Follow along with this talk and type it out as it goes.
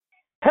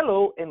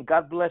Hello and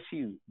God bless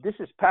you. This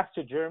is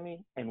Pastor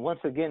Jeremy, and once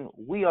again,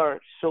 we are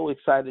so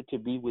excited to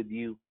be with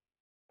you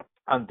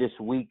on this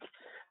week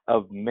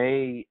of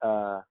May.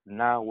 We're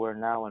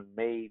now on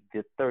May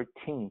the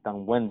 13th,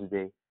 on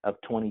Wednesday of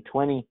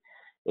 2020.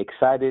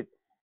 Excited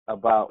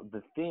about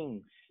the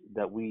things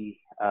that we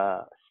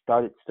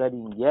started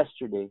studying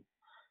yesterday.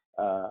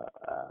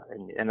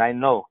 And I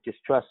know, just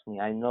trust me,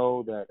 I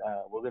know that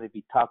we're going to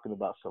be talking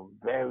about some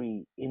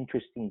very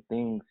interesting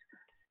things,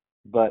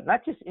 but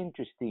not just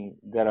interesting,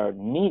 that are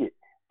needed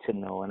to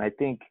know. And I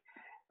think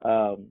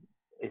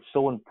it's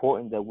so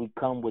important that we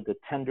come with a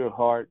tender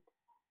heart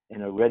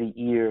and a ready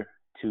ear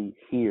to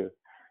hear.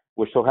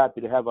 We're so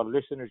happy to have our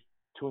listeners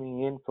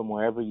tuning in from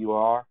wherever you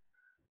are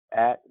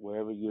at,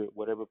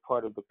 whatever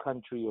part of the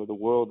country or the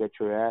world that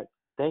you're at.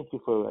 Thank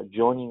you for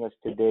joining us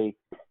today.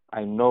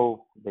 I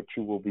know that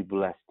you will be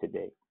blessed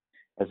today.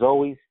 As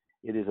always,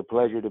 it is a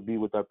pleasure to be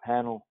with our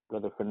panel,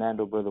 Brother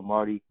Fernando, Brother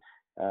Marty,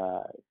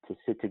 to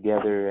sit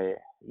together,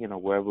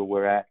 wherever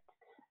we're at,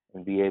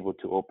 and be able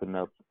to open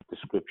up the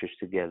scriptures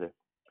together.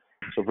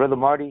 So, Brother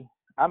Marty,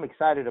 I'm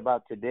excited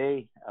about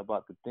today,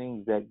 about the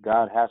things that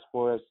God has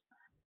for us,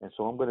 and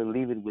so I'm going to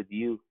leave it with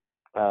you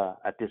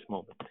at this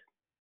moment.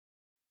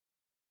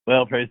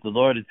 Well, praise the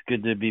Lord. It's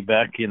good to be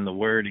back in the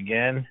Word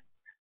again,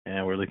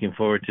 and we're looking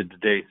forward to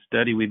today's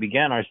study. We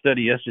began our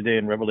study yesterday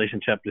in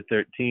Revelation chapter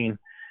 13,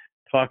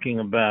 talking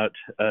about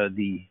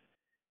the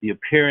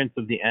appearance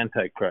of the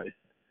Antichrist.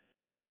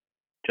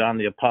 John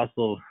the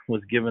Apostle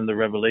was given the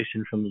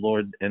revelation from the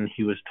Lord, and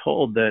he was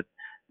told that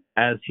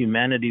as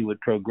humanity would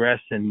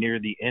progress and near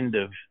the end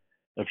of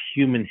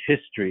human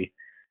history,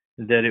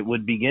 that it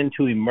would begin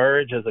to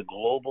emerge as a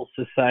global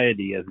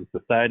society, as a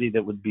society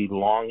that would be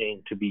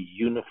longing to be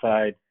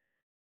unified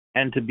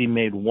and to be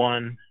made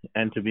one,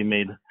 and to be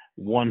made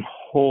one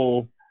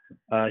whole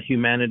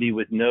humanity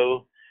with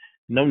no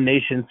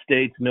nation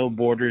states, no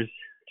borders,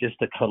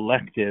 just a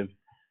collective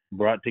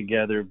brought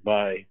together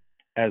by,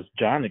 as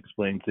John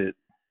explains it,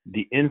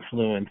 the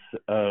influence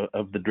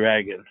of the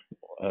dragon,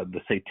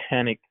 the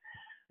satanic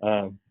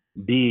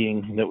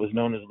being that was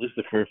known as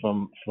Lucifer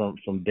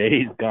from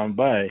days gone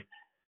by.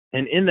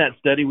 And in that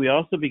study, we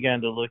also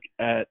began to look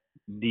at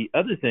the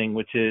other thing,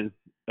 which is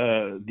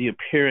the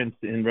appearance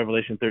in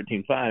Revelation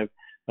 13:5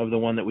 of the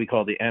one that we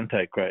call the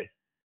Antichrist.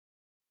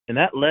 And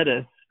that led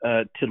us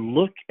to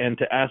look and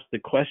to ask the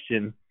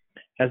question,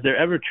 has there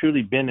ever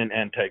truly been an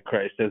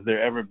Antichrist? Has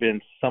there ever been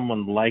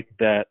someone like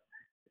that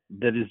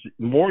is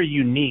more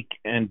unique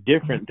and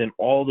different than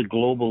all the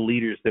global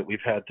leaders that we've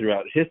had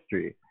throughout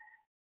history?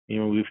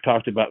 We've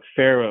talked about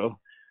Pharaoh,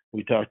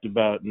 we talked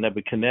about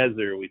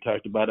Nebuchadnezzar, we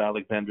talked about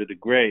Alexander the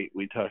Great,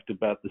 we talked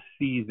about the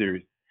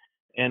Caesars,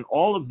 and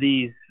all of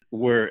these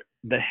were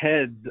the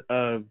heads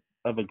of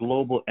a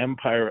global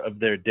empire of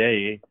their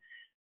day,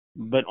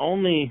 but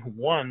only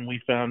one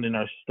we found in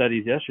our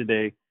studies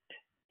yesterday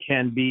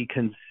can be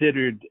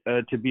considered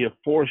to be a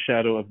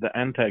foreshadow of the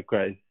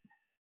Antichrist.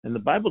 And the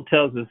Bible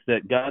tells us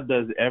that God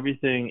does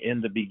everything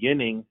in the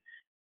beginning,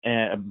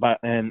 and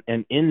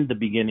in the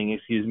beginning,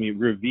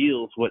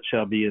 reveals what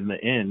shall be in the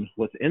end.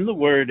 What's in the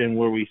Word and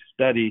where we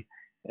study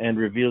and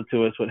reveal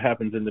to us what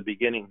happens in the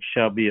beginning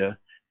shall be a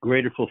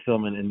greater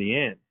fulfillment in the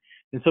end.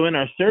 And so in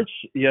our search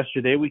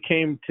yesterday, we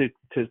came to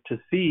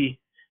see,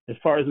 as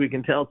far as we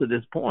can tell to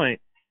this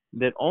point,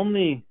 that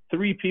only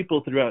 3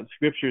 people throughout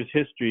Scripture's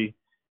history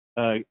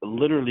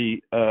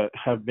literally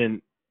have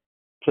been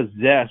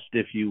possessed,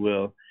 if you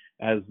will,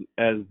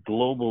 as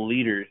global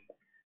leaders,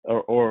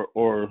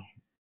 or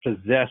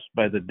possessed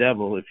by the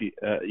devil, if you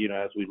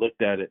as we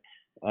looked at it,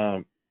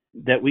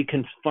 that we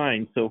can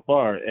find so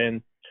far.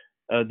 And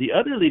the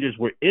other leaders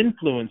were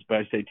influenced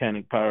by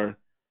satanic power,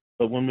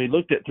 but when we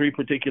looked at 3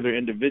 particular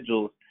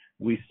individuals,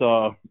 we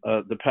saw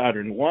the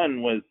pattern.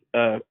 One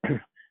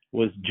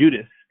was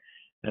Judas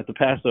at the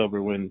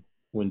Passover,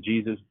 when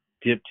Jesus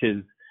dipped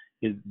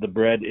the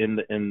bread in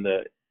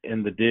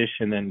the dish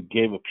and then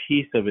gave a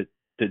piece of it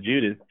to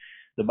Judas.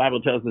 The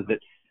Bible tells us that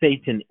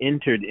Satan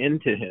entered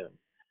into him,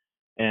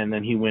 and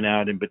then he went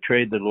out and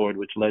betrayed the Lord,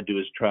 which led to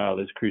his trial,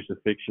 his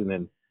crucifixion,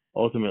 and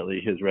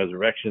ultimately his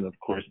resurrection, of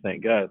course,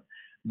 thank God.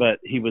 But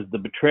he was the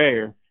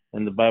betrayer,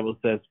 and the Bible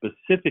says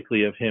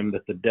specifically of him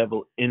that the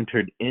devil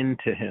entered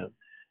into him.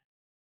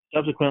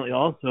 Subsequently,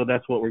 also,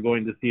 that's what we're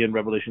going to see in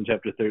Revelation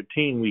chapter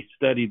 13. We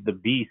studied the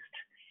beast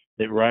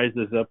that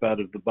rises up out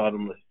of the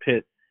bottomless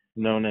pit,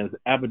 known as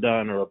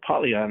Abaddon or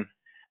Apollyon,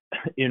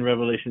 in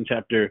Revelation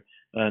chapter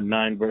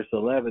 9, verse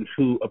 11,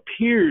 who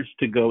appears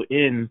to go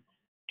in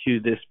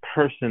to this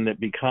person that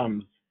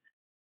becomes,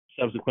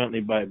 subsequently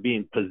by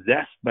being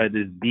possessed by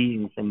this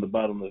being from the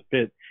bottomless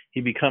pit,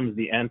 he becomes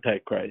the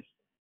Antichrist.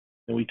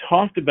 And we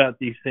talked about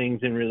these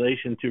things in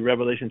relation to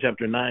Revelation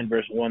chapter 9,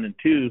 verse 1 and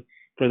 2.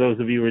 For those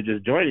of you who are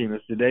just joining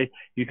us today,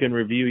 you can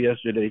review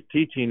yesterday's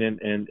teaching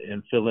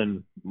and fill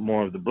in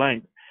more of the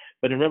blanks.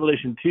 But in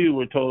Revelation 2,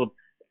 we're told,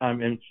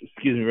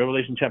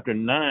 Revelation chapter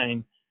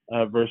 9,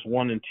 verse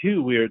 1 and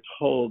 2, we are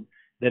told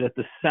that at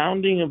the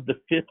sounding of the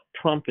 5th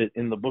trumpet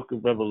in the book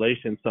of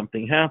Revelation,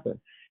 something happened.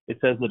 It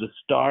says that a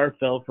star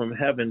fell from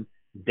heaven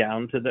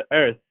down to the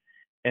earth.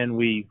 And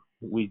we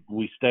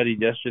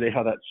studied yesterday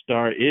how that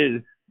star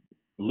is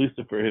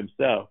Lucifer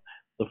himself,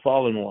 the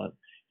fallen one.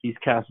 He's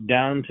cast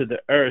down to the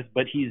earth,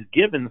 but he's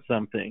given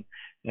something.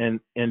 And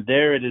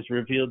there it is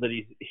revealed that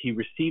he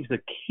receives a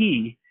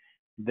key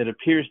that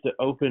appears to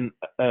open,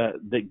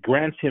 that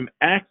grants him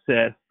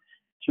access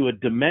to a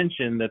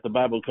dimension that the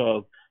Bible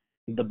calls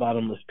the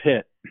bottomless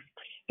pit.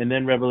 And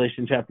then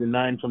Revelation chapter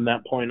 9, from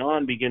that point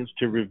on, begins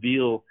to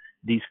reveal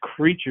these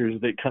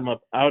creatures that come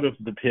up out of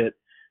the pit,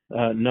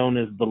 known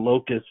as the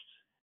locusts,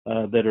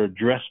 that are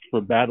dressed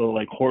for battle,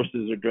 like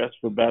horses are dressed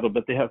for battle,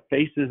 but they have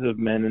faces of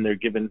men and they're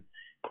given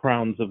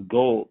crowns of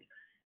gold.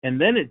 And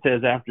then it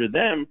says, after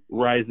them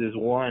rises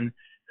one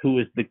who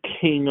is the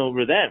king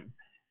over them.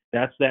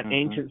 That's that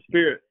ancient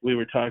spirit we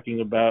were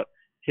talking about.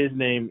 His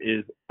name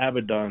is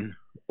Abaddon,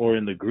 or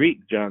in the Greek,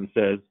 John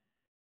says,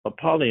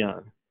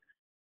 Apollyon.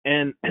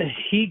 And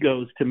he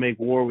goes to make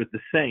war with the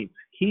saints.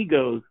 He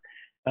goes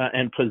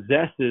and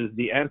possesses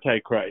the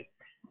Antichrist.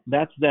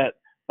 That's that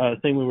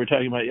thing we were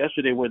talking about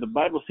yesterday, where the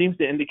Bible seems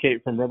to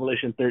indicate from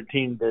Revelation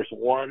 13, verse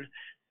 1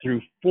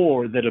 through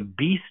 4, that a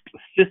beast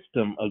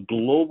system, a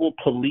global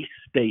police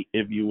state,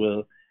 if you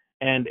will,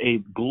 and a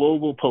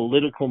global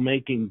political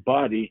making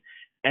body,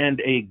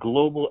 and a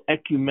global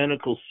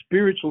ecumenical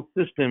spiritual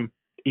system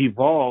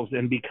evolves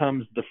and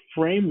becomes the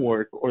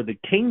framework, or the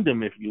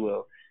kingdom, if you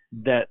will,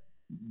 that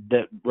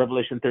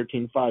Revelation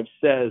 13:5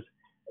 says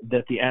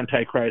that the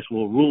Antichrist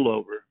will rule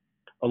over,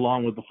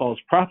 along with the false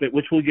prophet,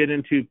 which we'll get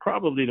into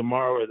probably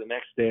tomorrow or the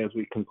next day as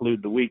we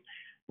conclude the week.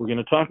 We're going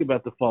to talk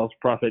about the false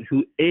prophet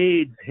who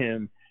aids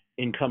him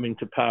in coming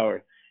to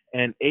power,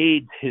 and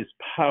aids his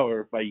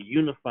power by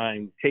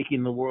unifying,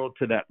 taking the world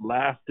to that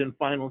last and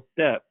final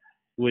step,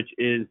 which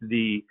is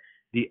the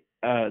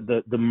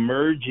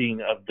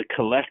merging of the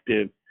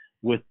collective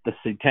with the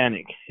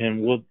satanic.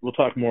 And we'll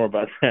talk more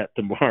about that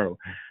tomorrow.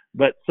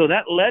 But so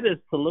that led us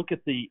to look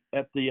at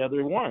the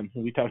other one.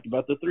 We talked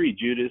about the three,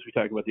 Judas, we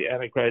talked about the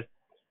Antichrist,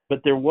 but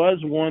there was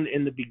one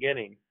in the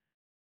beginning.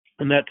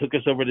 And that took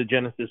us over to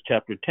Genesis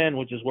chapter 10,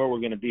 which is where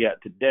we're going to be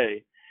at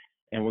today.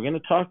 And we're going to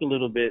talk a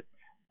little bit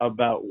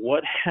about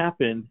what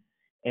happened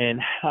and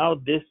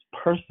how this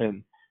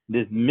person,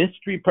 this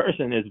mystery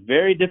person, is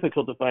very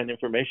difficult to find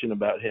information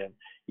about him,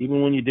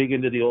 even when you dig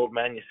into the old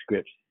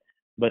manuscripts.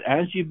 But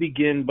as you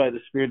begin by the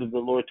Spirit of the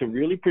Lord to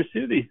really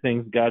pursue these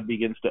things, God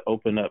begins to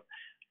open up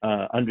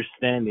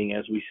understanding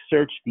as we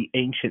search the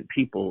ancient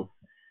peoples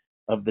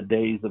of the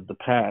days of the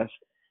past,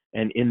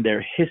 and in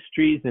their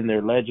histories, in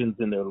their legends,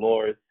 in their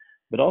lores,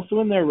 but also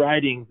in their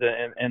writings,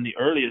 and the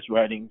earliest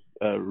writings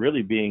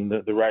really being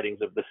the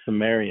writings of the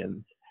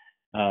Sumerians.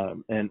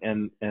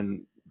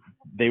 And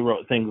they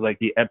wrote things like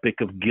the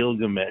Epic of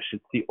Gilgamesh.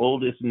 It's the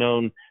oldest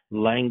known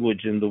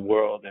language in the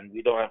world, and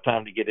we don't have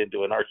time to get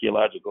into an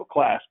archaeological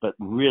class, but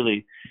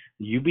really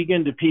you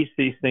begin to piece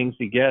these things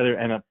together,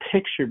 and a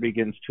picture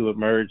begins to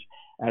emerge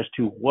as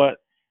to what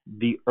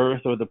the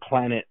earth or the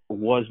planet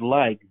was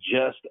like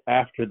just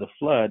after the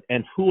flood,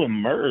 and who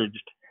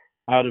emerged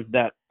out of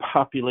that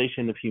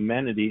population of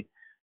humanity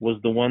was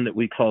the one that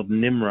we called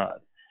Nimrod.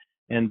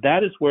 And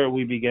that is where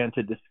we began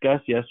to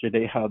discuss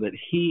yesterday how that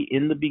he,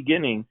 in the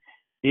beginning,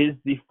 is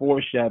the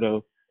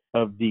foreshadow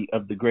of the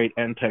great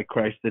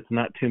Antichrist that's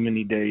not too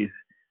many days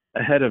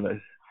ahead of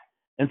us.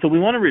 And so we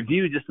want to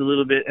review just a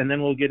little bit, and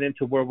then we'll get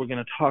into where we're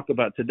going to talk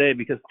about today,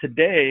 because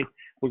today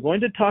we're going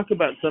to talk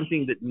about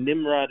something that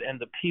Nimrod and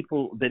the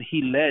people that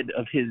he led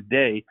of his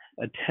day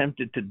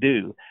attempted to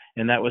do,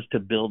 and that was to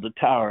build a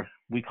tower.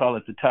 We call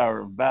it the Tower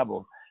of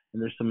Babel.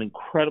 And there's some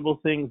incredible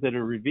things that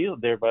are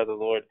revealed there by the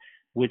Lord,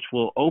 which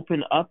will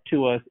open up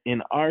to us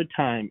in our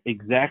time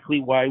exactly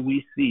why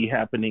we see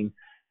happening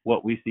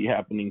what we see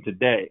happening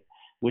today,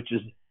 which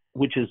is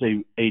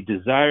a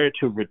desire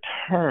to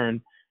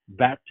return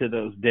back to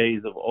those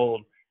days of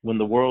old when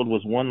the world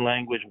was one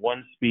language,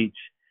 one speech,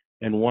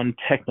 and one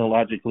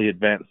technologically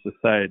advanced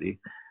society.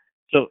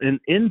 So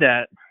in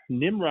that,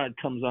 Nimrod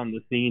comes on the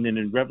scene, and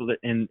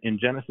in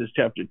Genesis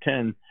chapter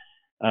 10,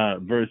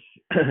 verse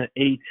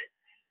 8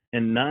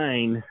 and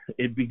 9,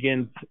 it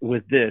begins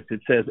with this. It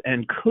says,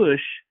 "And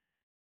Cush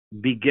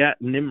begat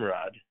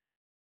Nimrod,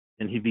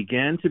 and he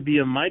began to be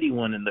a mighty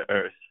one in the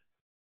earth.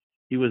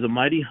 He was a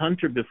mighty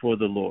hunter before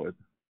the Lord.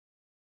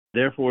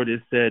 Therefore it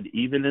is said,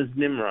 even as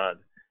Nimrod,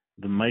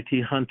 the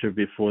mighty hunter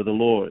before the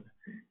Lord.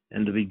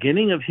 And the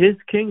beginning of his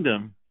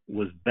kingdom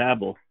was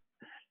Babel,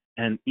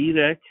 and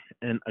Erech,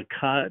 and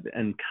Akkad,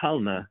 and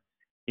Calneh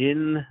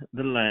in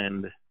the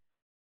land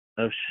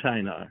of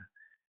Shinar."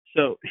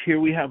 So here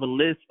we have a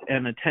list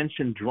and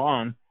attention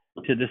drawn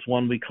to this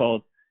one we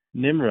call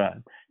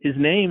Nimrod. His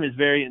name is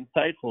very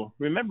insightful.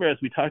 Remember,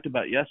 as we talked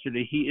about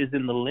yesterday, he is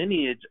in the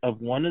lineage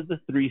of one of the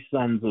three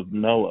sons of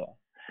Noah.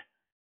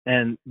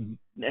 And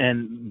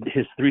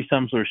his three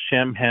sons were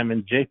Shem, Ham,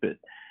 and Japheth.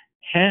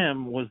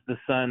 Ham was the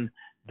son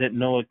that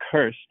Noah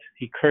cursed.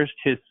 He cursed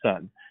his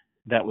son.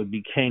 That would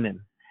be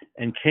Canaan.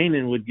 And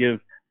Canaan would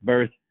give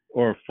birth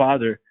or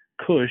father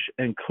Cush,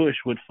 and Cush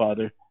would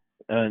father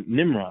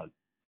Nimrod.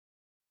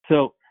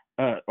 So,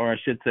 or I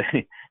should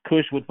say,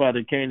 Cush would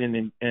father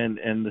Canaan,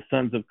 and the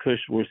sons of Cush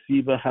were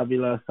Seba,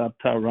 Havilah,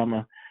 Sabta,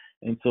 Rama,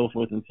 and so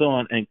forth and so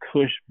on. And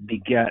Cush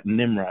begat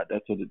Nimrod.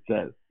 That's what it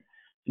says.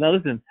 Now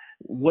listen,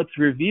 what's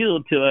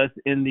revealed to us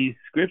in these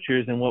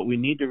scriptures and what we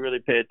need to really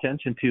pay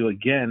attention to,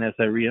 again, as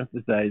I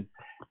reemphasize,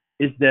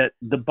 is that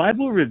the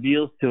Bible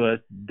reveals to us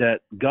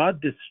that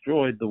God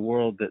destroyed the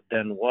world that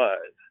then was.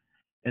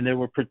 And there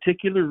were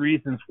particular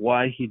reasons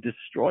why he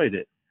destroyed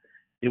it.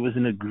 It was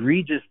an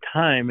egregious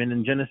time. And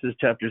in Genesis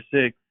chapter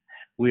 6,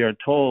 we are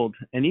told,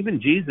 and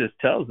even Jesus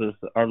tells us,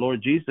 our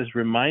Lord Jesus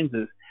reminds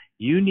us,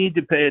 you need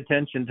to pay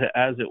attention to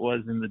as it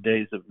was in the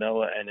days of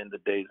Noah and in the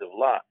days of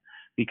Lot.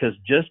 Because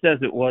just as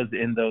it was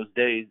in those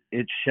days,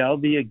 it shall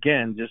be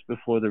again just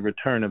before the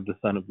return of the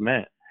Son of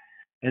Man.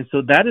 And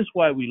so that is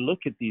why we look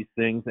at these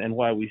things and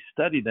why we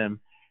study them.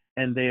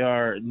 And they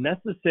are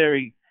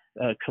necessary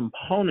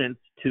components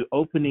to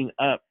opening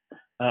up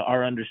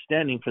our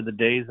understanding for the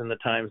days and the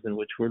times in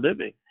which we're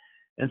living.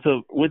 And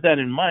so with that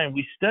in mind,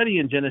 we study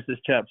in Genesis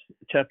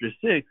chapter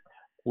 6,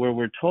 where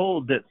we're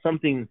told that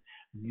something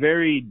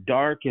very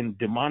dark and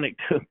demonic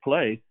took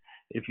place.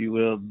 If you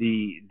will,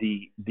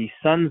 the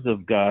sons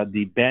of God,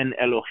 the Ben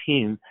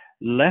Elohim,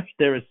 left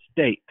their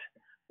estate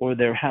or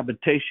their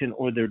habitation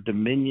or their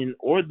dominion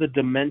or the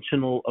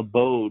dimensional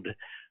abode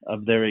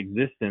of their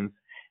existence,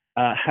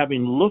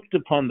 having looked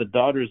upon the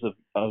daughters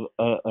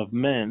of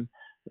men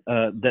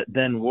that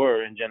then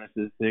were in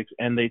Genesis 6,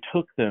 and they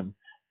took them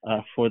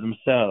for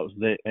themselves.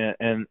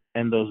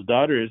 And those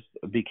daughters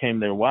became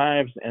their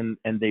wives, and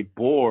they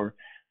bore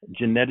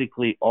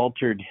genetically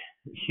altered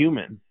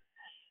humans.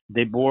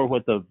 They bore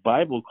what the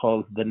Bible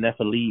calls the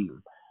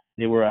Nephilim.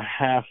 They were a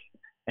half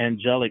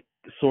angelic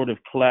sort of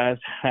class,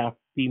 half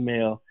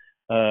female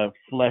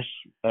flesh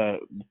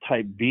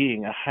type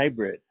being, a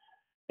hybrid.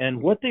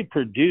 And what they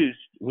produced,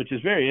 which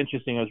is very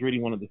interesting, I was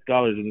reading one of the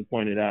scholars and he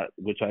pointed out,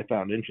 which I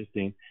found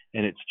interesting,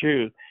 and it's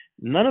true,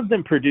 none of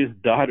them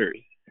produced daughters.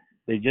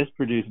 They just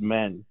produced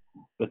men.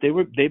 But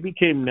they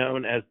became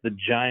known as the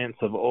giants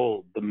of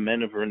old, the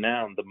men of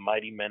renown, the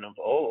mighty men of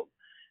old.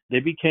 They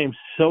became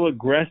so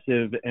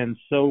aggressive and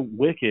so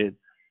wicked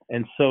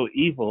and so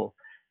evil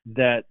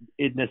that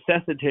it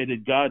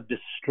necessitated God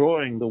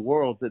destroying the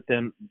world that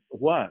then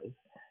was.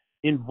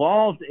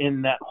 Involved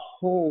in that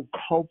whole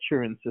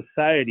culture and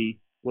society,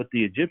 what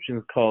the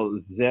Egyptians call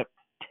Zep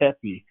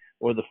Tepi,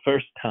 or the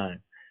first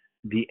time,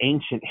 the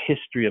ancient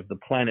history of the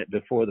planet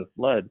before the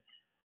flood,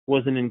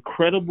 was an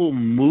incredible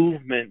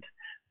movement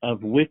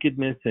of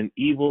wickedness and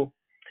evil.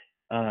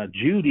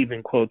 Jude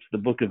even quotes the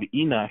book of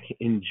Enoch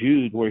in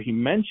Jude, where he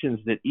mentions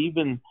that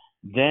even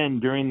then,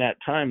 during that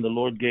time, the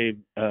Lord gave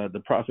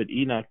the prophet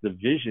Enoch the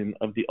vision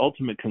of the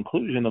ultimate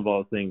conclusion of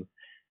all things,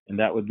 and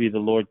that would be the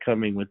Lord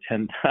coming with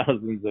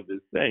 10,000s of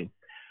his saints.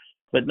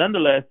 But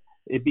nonetheless,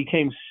 it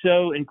became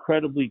so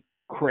incredibly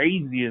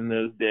crazy in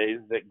those days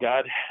that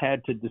God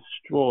had to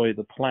destroy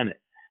the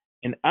planet.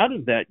 And out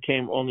of that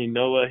came only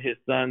Noah, his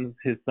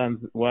sons'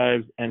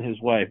 wives, and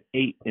his wife,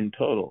 8 in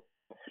total.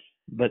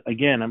 But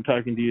again, I'm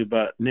talking to you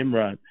about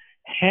Nimrod.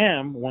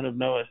 Ham, one of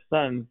Noah's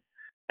sons,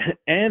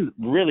 and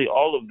really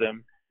all of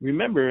them,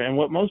 remember, and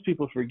what most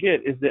people forget,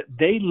 is that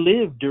they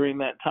lived during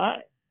that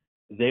time.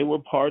 They were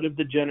part of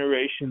the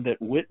generation that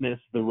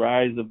witnessed the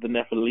rise of the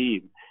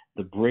Nephilim,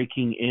 the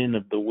breaking in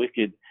of the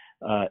wicked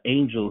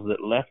angels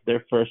that left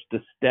their first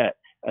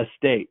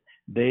estate.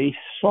 They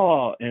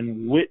saw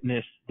and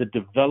witnessed the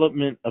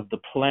development of the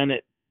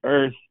planet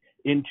Earth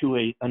into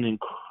an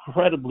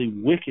incredibly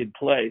wicked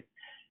place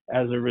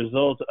as a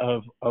result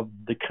of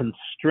the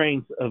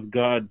constraints of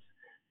God's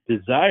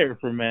desire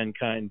for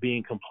mankind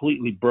being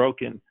completely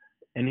broken,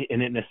 and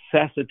it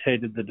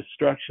necessitated the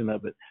destruction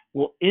of it.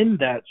 Well, in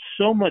that,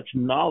 so much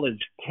knowledge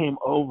came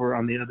over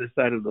on the other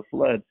side of the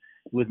flood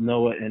with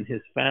Noah and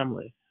his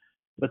family.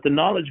 But the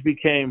knowledge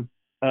became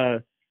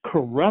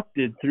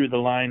corrupted through the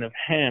line of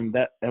Ham.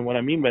 And what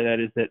I mean by that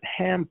is that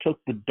Ham took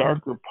the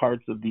darker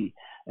parts of the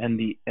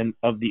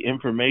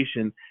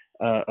information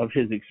of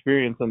his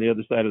experience on the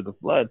other side of the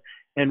flood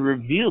and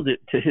revealed it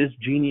to his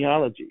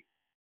genealogy.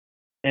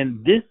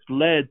 And this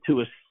led to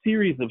a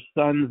series of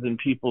sons and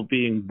people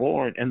being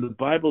born. And the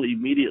Bible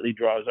immediately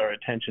draws our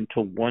attention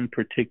to one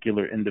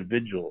particular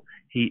individual.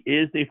 He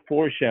is a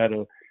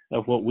foreshadow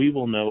of what we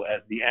will know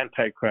as the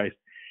Antichrist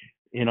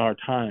in our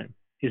time.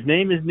 His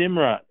name is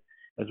Nimrod.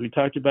 As we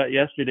talked about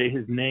yesterday,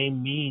 his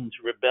name means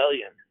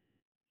rebellion.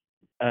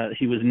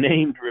 He was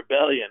named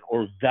Rebellion,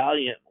 or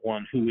Valiant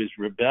One who is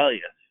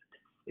rebellious.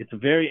 It's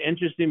very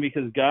interesting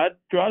because God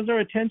draws our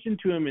attention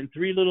to him in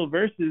 3 little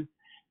verses,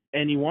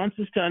 and he wants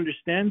us to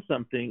understand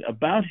something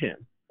about him.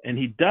 And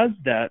he does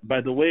that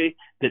by the way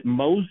that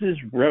Moses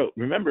wrote.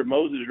 Remember,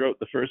 Moses wrote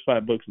the first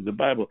 5 books of the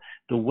Bible.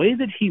 The way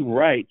that he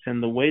writes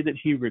and the way that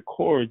he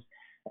records,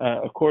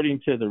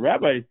 according to the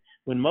rabbis,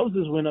 when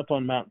Moses went up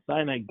on Mount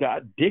Sinai,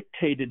 God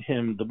dictated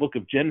him the book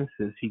of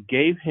Genesis. He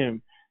gave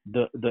him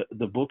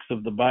the books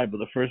of the Bible,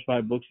 the first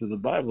 5 books of the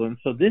Bible. And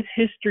so this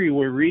history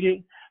we're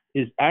reading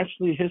is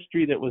actually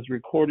history that was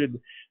recorded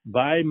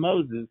by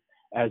Moses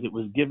as it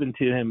was given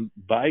to him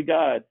by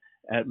God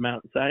at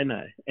Mount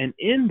Sinai. And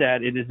in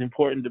that, it is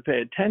important to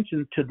pay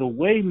attention to the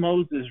way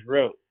Moses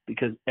wrote,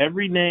 because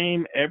every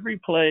name, every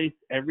place,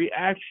 every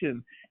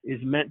action is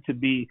meant to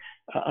be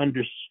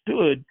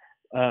understood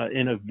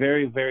in a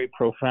very, very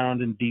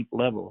profound and deep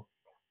level.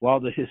 While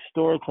the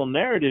historical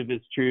narrative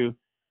is true,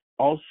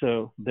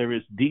 also there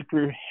is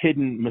deeper,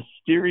 hidden,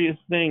 mysterious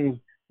things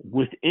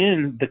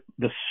within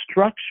the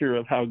structure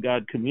of how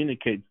God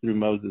communicates through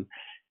Moses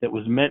that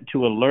was meant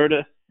to alert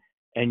us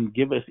and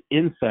give us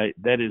insight,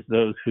 that is,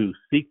 those who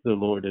seek the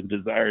Lord and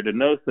desire to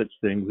know such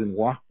things and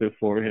walk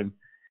before him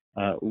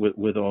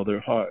with all their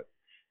heart.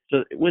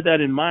 So with that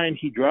in mind,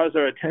 he draws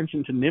our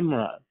attention to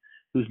Nimrod,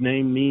 whose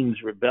name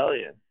means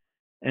rebellion.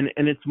 And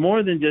it's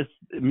more than just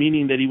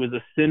meaning that he was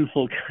a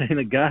sinful kind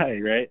of guy,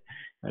 right?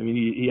 I mean,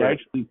 he Right.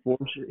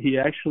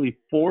 actually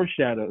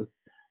foreshadows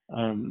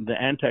the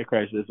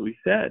Antichrist, as we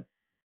said.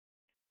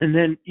 And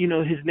then,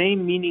 his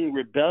name meaning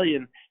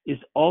rebellion is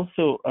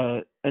also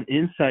an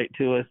insight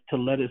to us to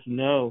let us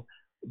know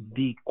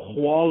the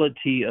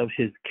quality of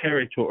his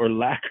character, or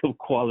lack of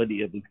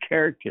quality of his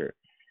character.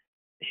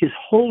 His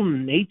whole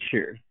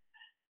nature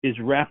is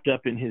wrapped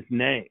up in his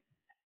name.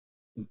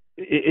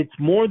 It's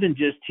more than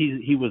just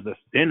he was a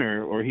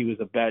sinner or he was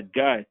a bad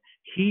guy.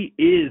 He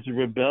is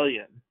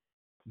rebellion.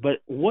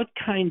 But what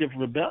kind of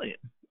rebellion?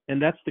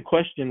 And that's the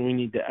question we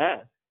need to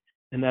ask.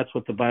 And that's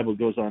what the Bible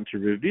goes on to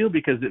reveal,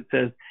 because it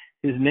says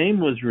his name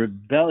was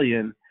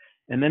rebellion,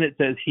 and then it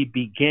says he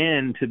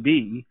began to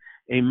be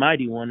a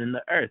mighty one in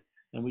the earth.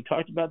 And we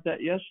talked about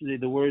that yesterday.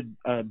 The word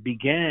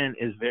began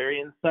is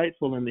very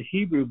insightful in the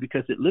Hebrew,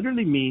 because it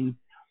literally means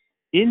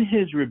in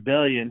his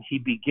rebellion he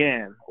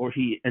began, or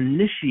he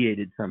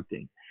initiated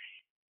something.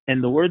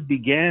 And the word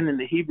began in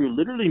the Hebrew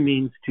literally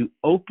means to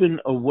open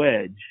a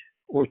wedge,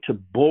 or to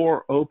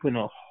bore open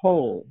a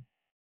hole,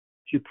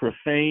 to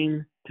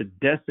profane, to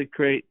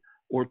desecrate,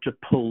 or to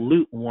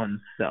pollute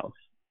oneself.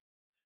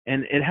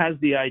 And it has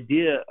the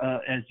idea,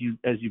 as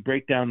you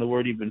break down the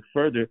word even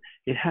further,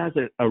 it has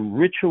a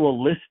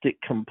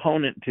ritualistic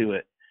component to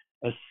it,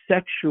 a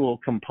sexual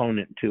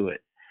component to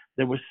it.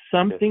 There was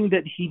something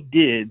that he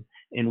did,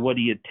 and what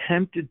he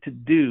attempted to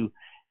do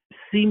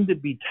seemed to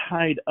be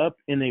tied up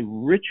in a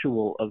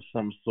ritual of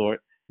some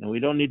sort. And we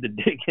don't need to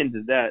dig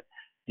into that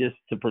just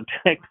to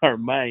protect our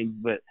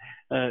mind, but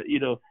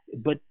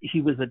but he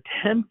was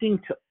attempting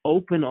to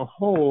open a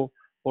hole,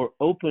 or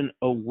open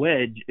a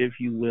wedge, if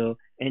you will,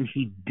 and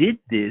he did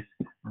this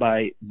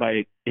by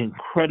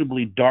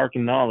incredibly dark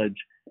knowledge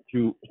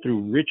through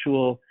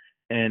ritual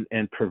and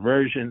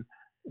perversion,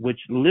 which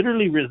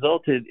literally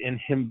resulted in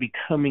him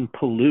becoming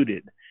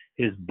polluted.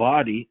 His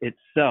body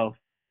itself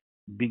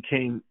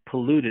became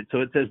polluted.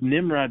 So it says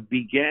Nimrod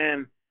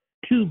began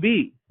to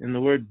be, and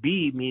the word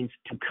be means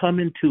to come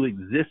into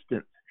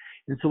existence.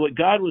 And so what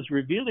God was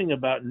revealing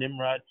about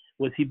Nimrod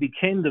was he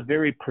became the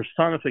very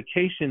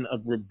personification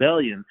of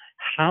rebellion.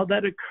 How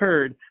that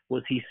occurred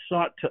was he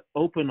sought to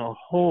open a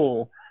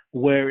hole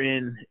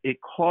wherein it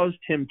caused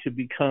him to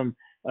become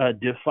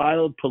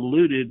defiled,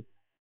 polluted,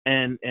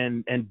 and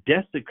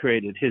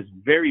desecrated. His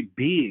very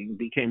being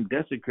became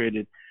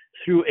desecrated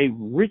through a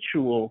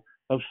ritual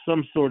of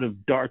some sort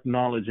of dark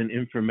knowledge and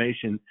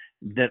information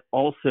that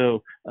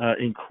also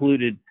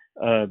included,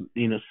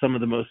 some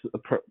of the most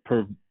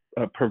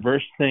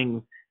perverse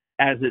things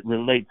as it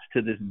relates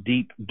to this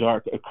deep,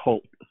 dark,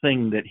 occult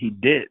thing that he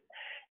did.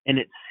 And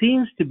it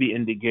seems to be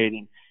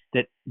indicating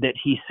that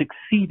he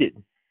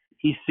succeeded.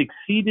 He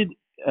succeeded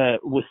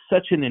with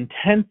such an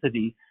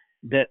intensity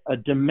that a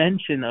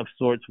dimension of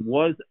sorts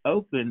was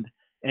opened,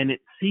 and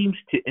it seems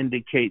to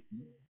indicate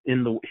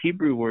in the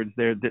Hebrew words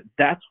there that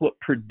that's what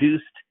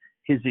produced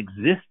his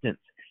existence.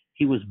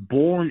 He was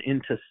born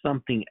into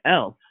something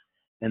else,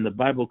 and the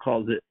Bible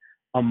calls it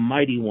a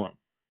mighty one.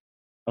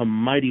 A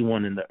mighty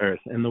one in the earth.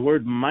 And the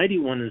word mighty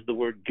one is the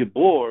word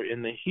Gibor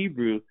in the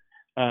Hebrew,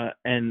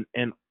 and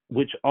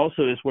which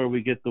also is where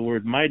we get the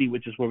word mighty,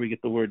 which is where we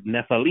get the word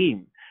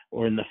Nephilim,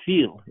 or in the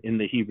field in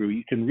the Hebrew.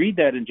 You can read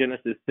that in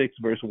Genesis 6,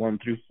 verse 1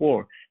 through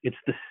 4. It's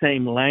the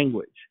same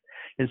language.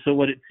 And so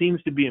what it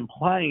seems to be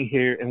implying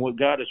here, and what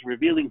God is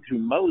revealing through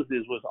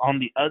Moses, was on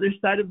the other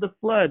side of the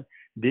flood,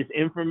 this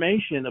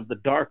information of the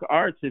dark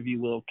arts, if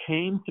you will,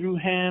 came through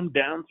Ham,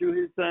 down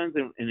through his sons,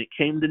 and it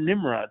came to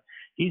Nimrod.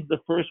 He's the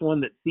first one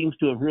that seems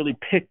to have really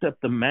picked up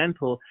the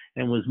mantle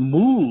and was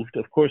moved,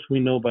 of course we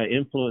know by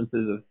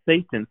influences of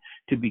Satan,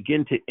 to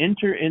begin to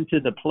enter into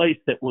the place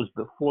that was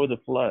before the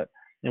flood.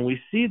 And we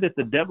see that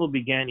the devil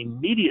began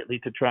immediately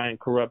to try and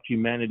corrupt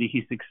humanity.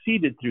 He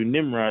succeeded through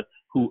Nimrod,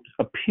 who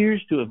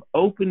appears to have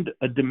opened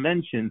a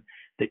dimension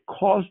that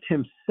caused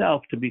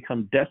himself to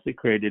become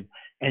desecrated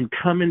and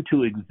come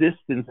into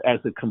existence as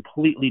a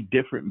completely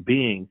different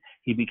being.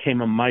 He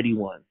became a mighty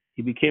one.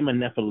 He became a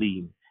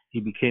Nephilim. He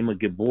became a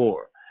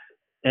Gibor.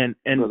 And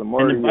so the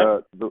Marty,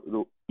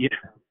 yes.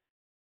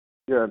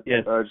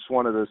 I just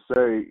wanted to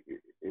say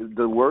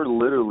the word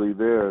literally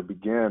there,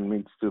 began,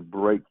 means to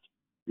break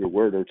your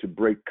word, or to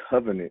break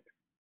covenant,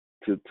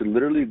 to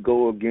literally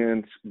go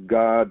against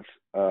God's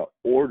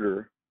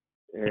order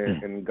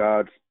and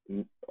God's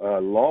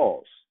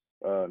laws.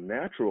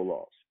 natural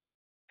laws.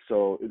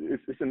 So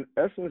it's in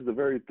essence the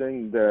very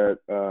thing that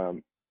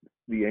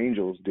the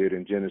angels did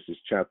in Genesis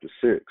chapter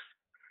 6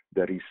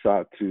 that he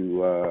sought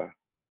to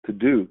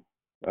do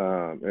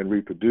and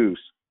reproduce.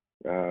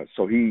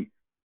 So he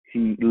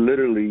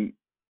literally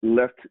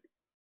left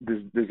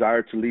this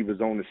desire to leave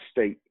his own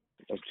estate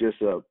of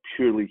just a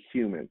purely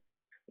human,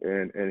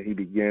 and he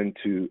began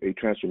to a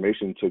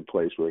transformation took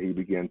place where he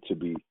began to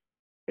be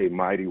a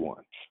mighty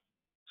one.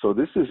 So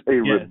this is a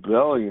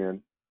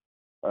rebellion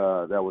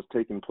that was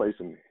taking place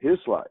in his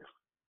life.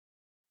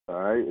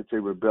 All right, it's a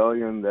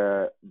rebellion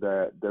that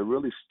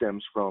really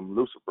stems from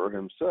Lucifer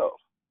himself,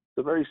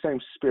 the very same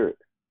spirit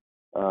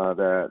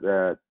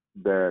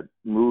that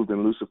moved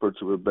in Lucifer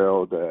to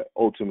rebel, that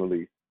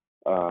ultimately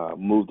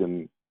moved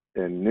in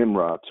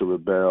Nimrod to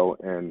rebel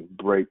and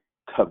break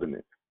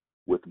covenant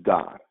with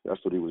God.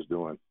 That's what he was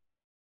doing.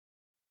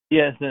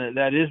 Yes, and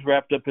that is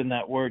wrapped up in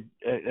that word.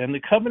 And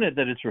the covenant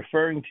that it's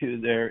referring to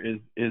there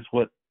is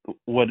what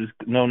is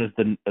known as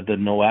the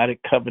Noahic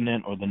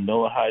covenant, or the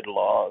Noahide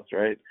laws,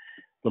 right?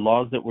 The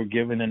laws that were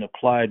given and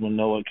applied when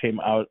Noah came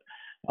out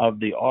of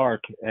the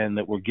ark, and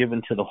that were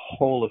given to the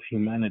whole of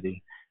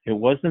humanity. It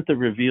wasn't the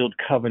revealed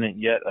covenant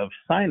yet of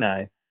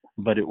Sinai,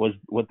 but it was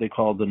what they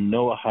call the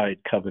Noahide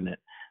covenant.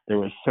 There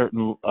was a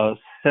certain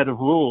set of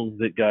rules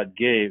that God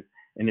gave,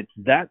 and it's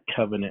that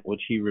covenant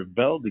which he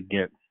rebelled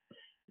against.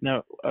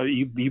 Now,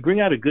 you bring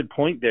out a good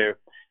point there,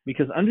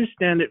 because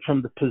understand it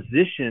from the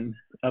position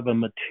of a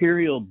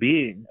material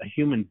being, a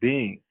human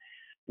being.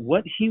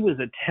 What he was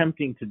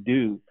attempting to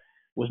do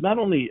was not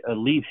only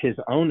leave his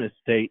own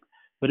estate,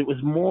 but it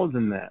was more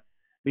than that.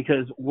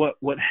 Because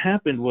what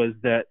happened was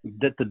that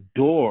the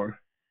door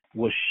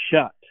was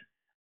shut.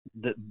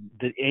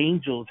 The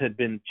angels had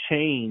been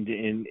chained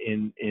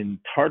in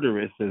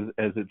Tartarus,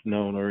 as it's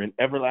known, or in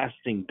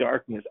everlasting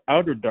darkness,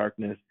 outer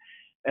darkness.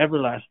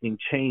 Everlasting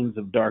chains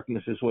of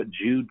darkness is what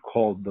Jude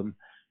called them,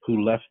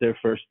 who left their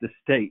first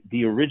estate.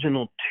 The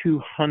original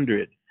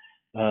 200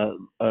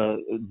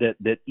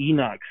 that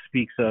Enoch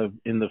speaks of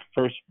in the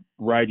first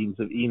writings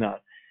of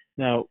Enoch.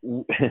 Now,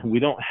 we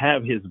don't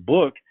have his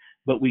book,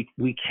 but we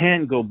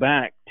can go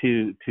back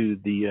to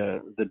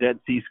the Dead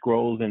Sea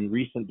Scrolls and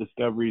recent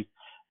discoveries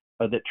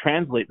that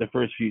translate the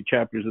first few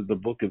chapters of the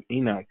book of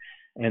Enoch,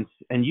 and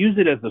use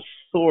it as a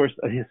source,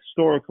 a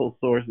historical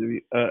source,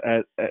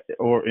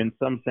 or in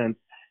some sense,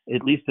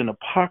 at least an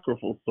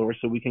apocryphal source,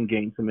 so we can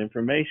gain some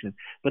information.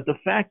 But the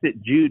fact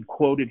that Jude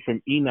quoted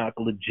from Enoch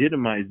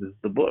legitimizes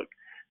the book,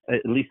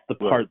 at least the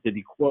part that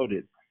he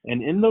quoted.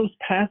 And in those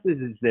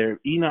passages there,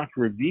 Enoch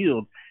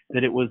revealed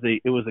that it was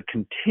a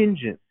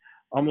contingent,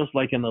 almost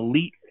like an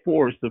elite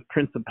force of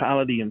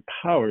principality and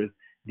powers.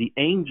 The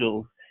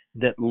angels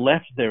that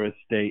left their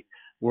estate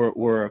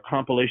were a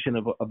compilation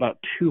of about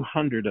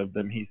 200 of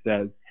them, he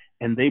says,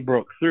 and they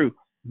broke through.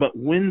 But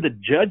when the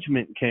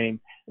judgment came,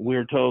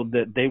 we're told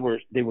that they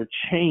were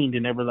chained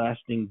in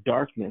everlasting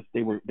darkness.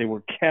 They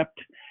were kept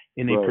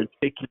in a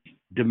particular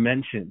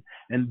dimension.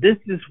 And this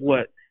is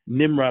what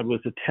Nimrod was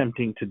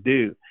attempting to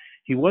do.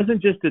 He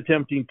wasn't just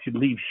attempting to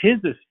leave his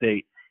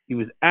estate. He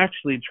was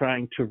actually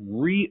trying to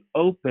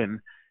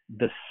reopen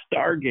the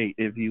Stargate,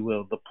 if you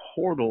will, the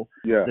portal,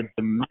 the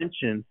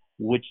dimension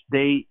which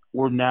they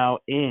were now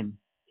in.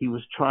 He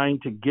was trying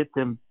to get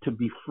them to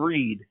be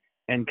freed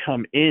and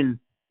come in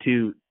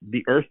to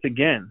the earth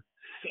again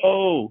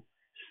so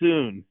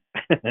soon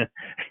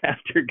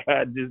after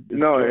God just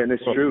and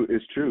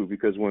it's true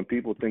because when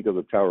people think of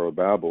the Tower of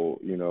Babel,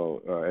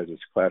 as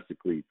it's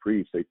classically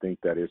preached, they think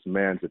that it's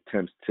man's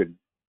attempts to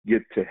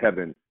get to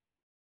heaven,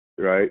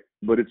 right?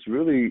 But it's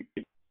really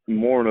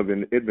more of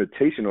an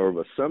invitation or of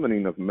a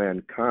summoning of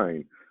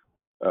mankind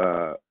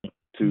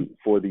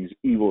for these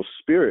evil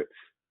spirits,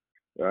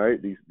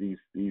 right? These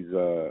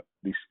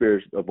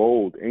spirits of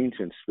old,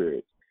 ancient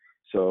spirits.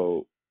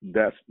 So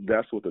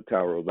that's what the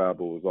Tower of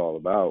Babel was all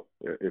about.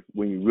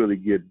 When you really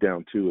get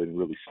down to it and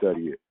really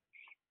study it,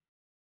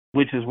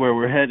 which is where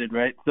we're headed,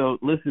 right? So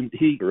listen,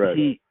 he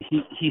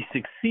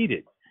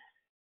succeeded.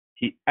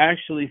 He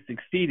actually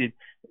succeeded,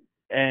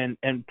 and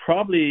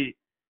probably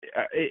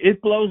it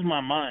blows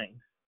my mind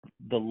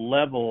the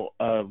level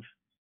of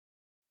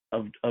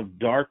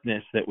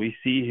darkness that we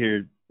see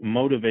here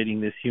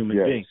motivating this human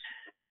being.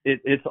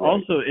 It's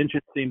also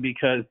interesting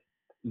because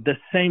the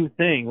same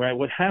thing, right?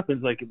 What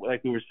happens, like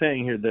we were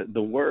saying here,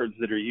 the words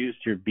that are used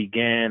here,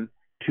 began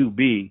to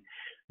be,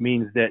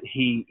 means that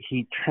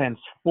he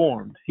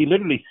transformed. He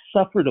literally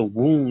suffered a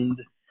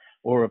wound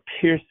or a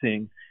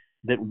piercing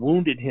that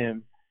wounded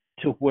him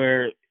to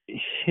where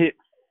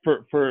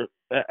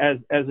as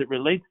it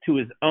relates to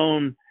his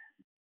own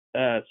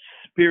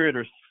spirit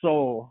or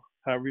soul,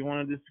 however you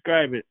want to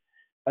describe it,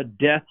 a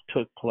death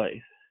took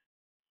place,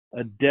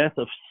 a death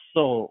of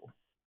soul,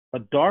 a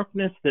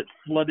darkness that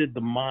flooded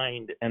the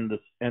mind and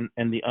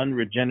the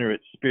unregenerate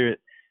spirit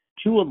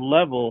to a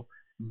level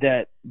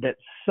that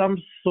some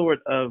sort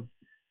of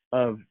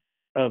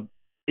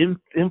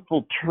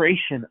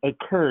infiltration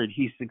occurred.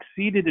 He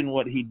succeeded in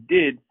what he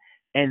did,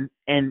 and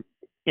in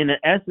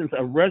essence,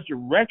 a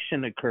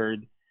resurrection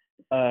occurred.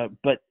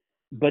 But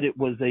but it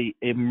was a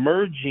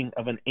merging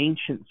of an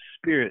ancient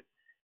spirit,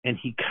 and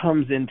he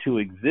comes into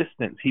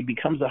existence. He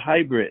becomes a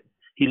hybrid.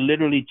 He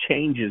literally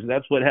changes.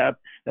 That's what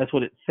That's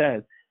what it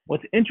says.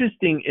 What's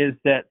interesting is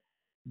that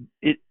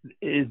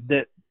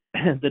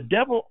the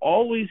devil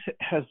always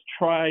has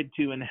tried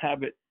to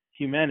inhabit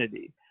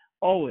humanity,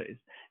 always.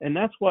 And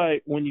that's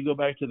why when you go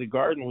back to the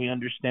garden, we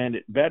understand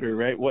it better,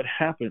 right? What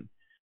happened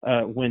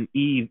when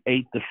Eve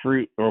ate the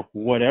fruit or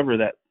whatever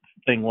that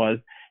thing was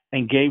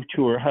and gave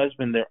to her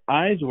husband? Their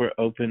eyes were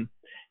open.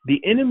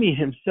 The enemy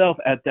himself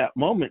at that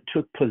moment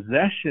took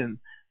possession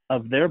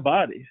of their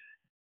bodies,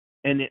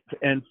 and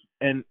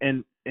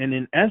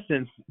in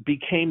essence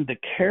became the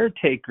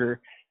caretaker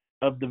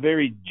of the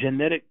very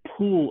genetic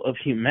pool of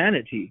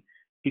humanity,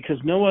 because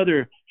no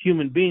other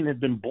human being had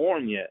been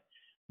born yet,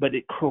 but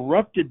it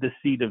corrupted the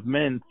seed of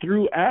men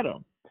through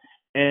Adam.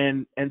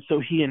 And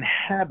so he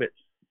inhabits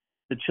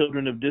the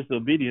children of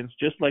disobedience,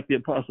 just like the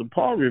Apostle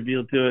Paul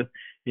revealed to us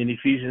in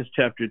Ephesians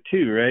chapter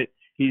 2, right?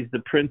 He's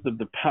the prince of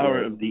the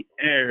power of the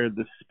air,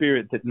 the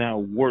spirit that now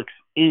works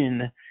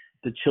in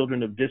the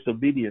children of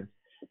disobedience.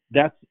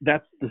 That's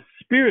the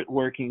spirit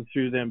working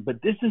through them.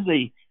 But this is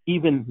a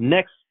even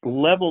next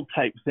level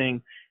type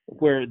thing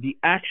where the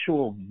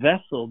actual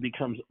vessel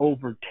becomes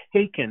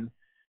overtaken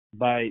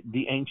by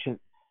the ancient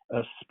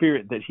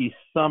spirit that he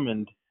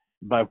summoned.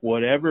 By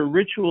whatever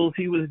rituals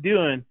he was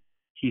doing,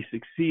 he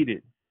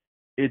succeeded.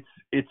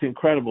 It's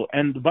incredible.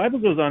 And the Bible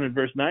goes on in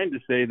verse 9 to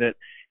say that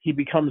he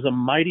becomes a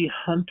mighty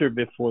hunter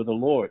before the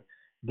Lord.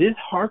 This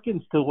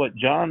harkens to what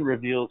John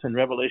reveals in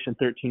Revelation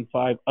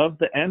 13:5 of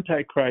the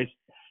Antichrist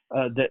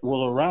that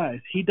will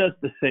arise. He does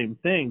the same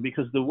thing,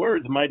 because the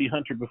words mighty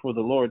hunter before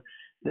the Lord,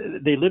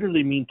 they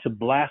literally mean to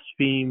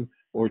blaspheme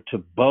or to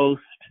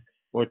boast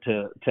or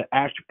to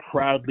act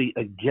proudly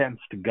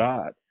against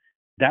God.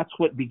 That's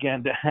what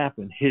began to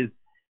happen.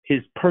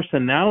 His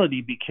personality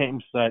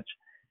became such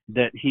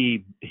that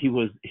he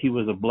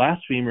was a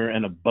blasphemer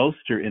and a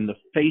boaster in the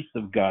face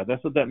of God.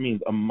 That's what that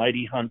means, a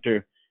mighty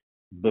hunter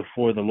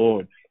before the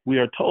Lord. We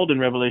are told in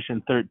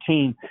Revelation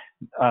 13,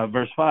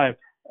 verse 5,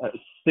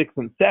 6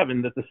 and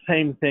 7, that the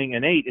same thing,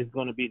 and 8 is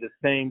going to be the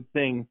same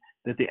thing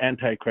that the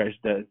Antichrist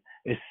does.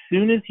 As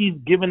soon as he's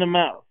given a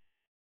mouth,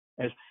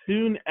 as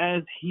soon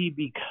as he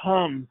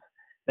becomes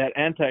that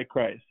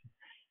Antichrist,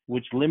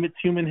 which limits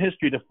human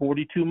history to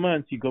 42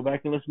 months. You go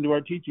back and listen to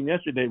our teaching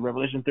yesterday,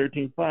 Revelation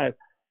 13:5.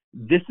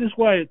 This is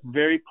why it's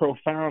very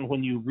profound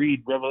when you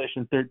read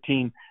Revelation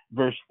 13,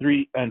 verse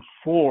 3 and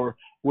 4,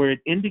 where it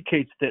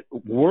indicates that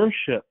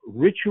worship,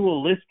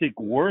 ritualistic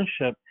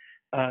worship,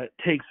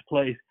 takes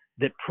place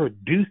that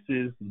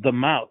produces the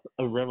mouth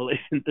of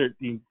Revelation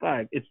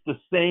 13:5. It's the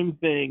same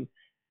thing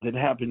that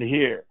happened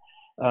here.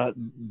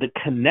 The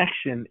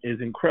connection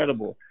is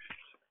incredible.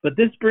 But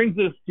this brings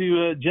us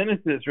to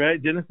Genesis, right?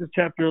 Genesis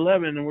chapter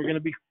 11, and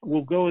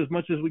we'll go as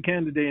much as we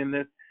can today in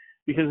this,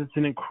 because it's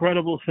an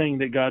incredible thing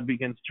that God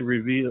begins to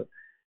reveal.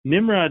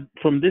 Nimrod,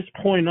 from this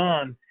point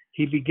on,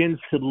 he begins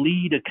to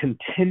lead a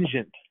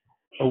contingent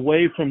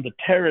away from the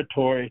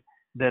territory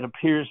that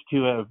appears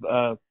to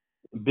have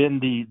been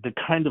the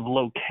kind of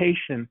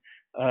location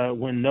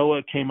when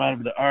Noah came out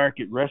of the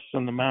ark. It rests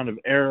on the Mount of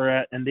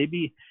Ararat, and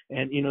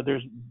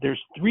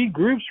there's three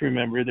groups.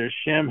 Remember, there's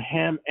Shem,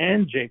 Ham,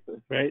 and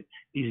Japheth, right?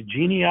 These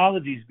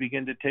genealogies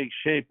begin to take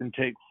shape and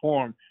take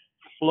form,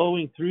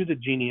 flowing through the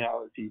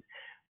genealogies.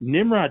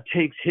 Nimrod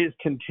takes his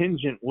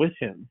contingent with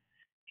him.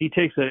 He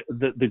takes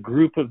the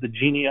group of the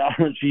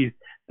genealogies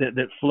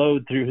that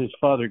flowed through his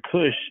father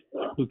Cush,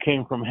 who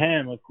came from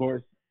Ham, of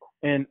course,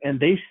 and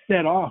they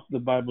set off, the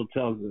Bible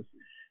tells us.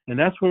 And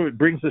that's where it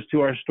brings us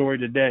to our story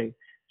today,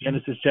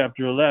 Genesis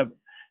chapter 11.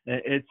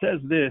 It says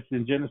this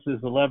in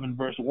Genesis 11,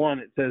 verse 1.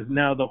 It says,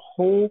 "Now the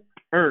whole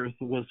earth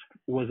was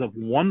of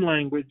one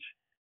language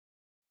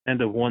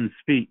and of one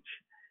speech.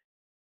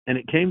 And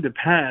it came to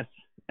pass,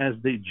 as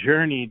they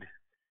journeyed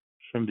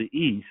from the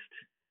east,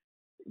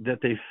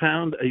 that they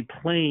found a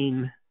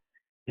plain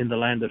in the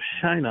land of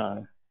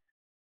Shinar,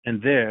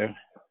 and there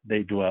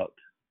they dwelt."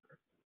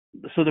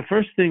 So the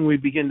first thing we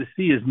begin to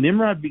see is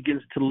Nimrod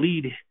begins to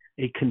lead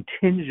a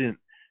contingent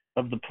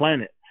of the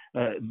planet.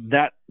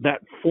 That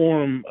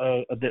form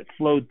that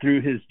flowed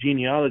through his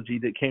genealogy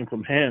that came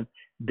from Ham,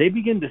 they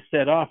begin to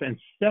set off and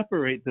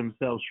separate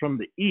themselves from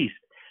the east,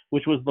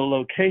 which was the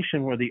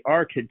location where the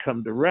ark had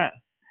come to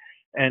rest.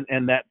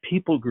 And that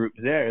people group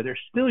there, they're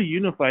still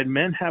unified.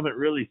 Men haven't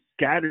really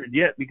scattered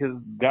yet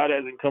because God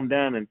hasn't come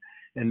down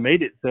and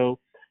made it so.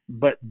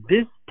 But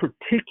this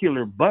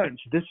particular bunch,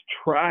 this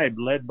tribe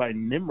led by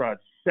Nimrod,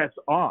 sets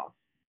off,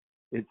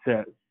 it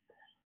says.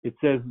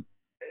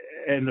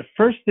 And the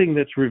first thing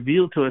that's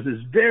revealed to us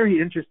is very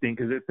interesting,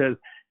 because it says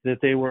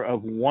that they were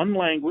of one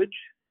language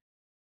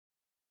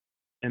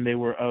and they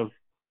were of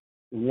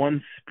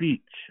one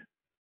speech.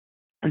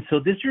 And so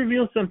this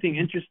reveals something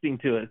interesting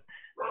to us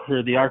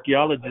for the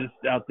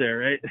archaeologists out there,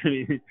 right? I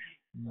mean,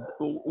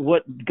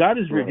 what God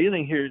is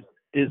revealing here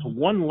is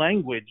one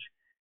language.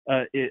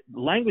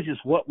 Language is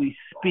what we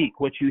speak,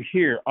 what you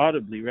hear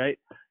audibly, right?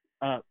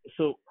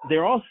 So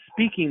they're all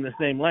speaking the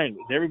same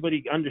language.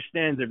 Everybody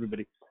understands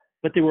everybody.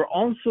 but they were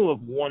also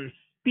of one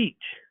speech,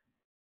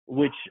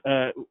 which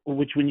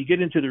when you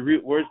get into the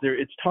root words there,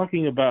 it's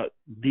talking about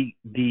the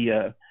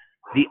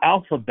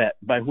alphabet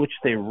by which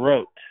they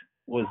wrote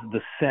was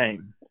the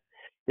same.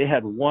 They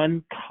had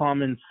one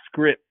common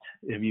script,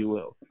 if you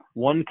will,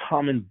 one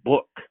common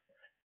book.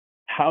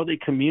 How they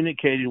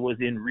communicated was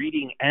in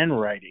reading and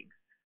writing.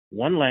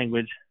 One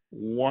language,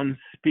 one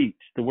speech.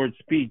 The word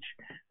speech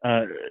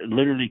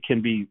literally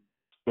can be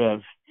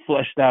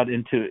fleshed out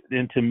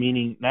into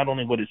meaning not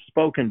only what is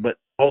spoken, but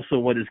also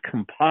what is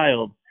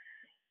compiled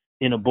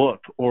in a book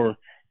or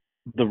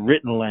the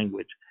written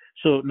language.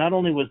 So not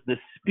only was the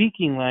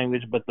speaking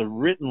language, but the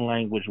written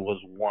language was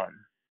one.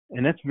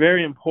 And that's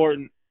very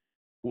important.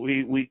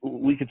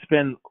 We could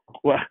spend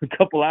a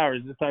couple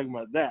hours just talking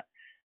about that.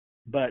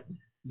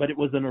 But it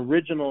was an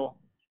original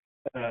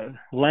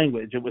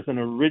language. It was an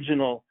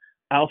original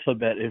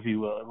alphabet, if you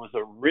will. It was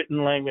a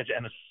written language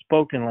and a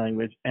spoken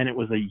language, and it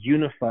was a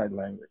unified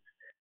language.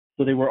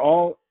 So they were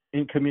all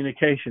in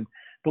communication.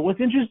 But what's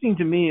interesting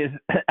to me is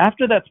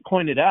after that's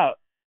pointed out,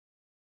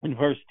 in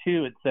verse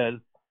 2 it says,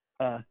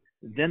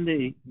 then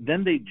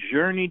they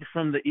journeyed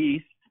from the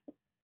east,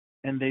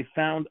 and they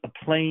found a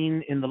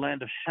plain in the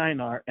land of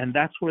Shinar, and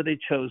that's where they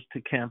chose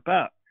to camp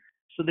out.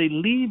 So they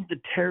leave the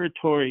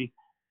territory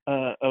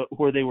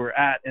where they were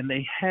at, and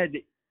they head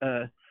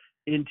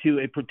into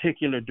a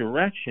particular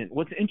direction.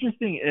 What's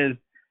interesting is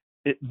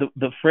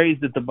the phrase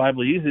that the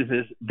Bible uses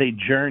is they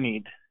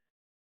journeyed.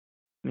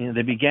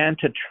 They began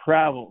to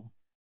travel,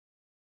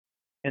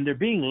 and they're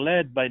being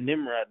led by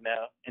Nimrod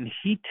now, and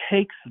he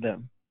takes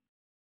them.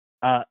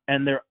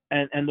 And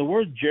the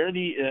word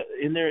journey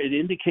in there, it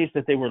indicates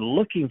that they were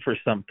looking for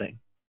something.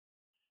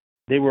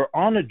 They were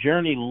on a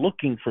journey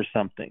looking for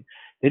something.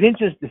 They didn't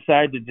just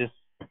decide to just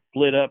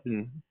split up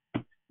and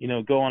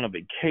go on a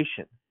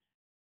vacation.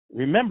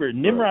 Remember,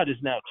 Nimrod is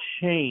now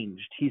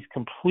changed. He's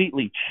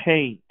completely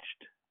changed.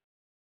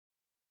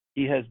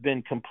 He has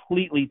been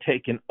completely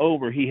taken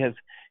over. He has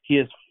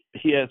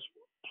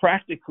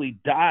practically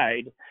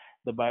died,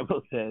 the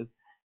Bible says,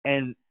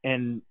 and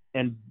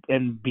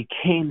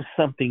became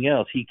something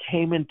else. He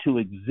came into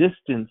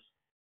existence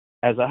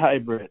as a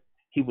hybrid.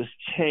 He was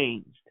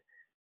changed.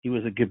 He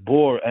was a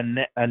Gibor,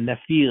 a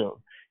Nephil.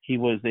 He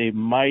was a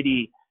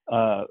mighty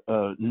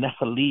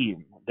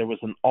Nephilim. There was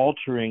an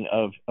altering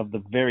of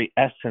the very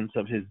essence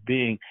of his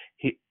being.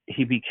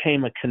 He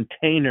became a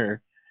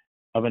container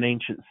of an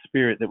ancient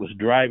spirit that was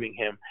driving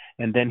him,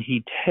 and then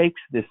he takes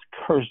this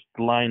cursed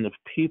line of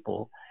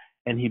people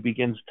and he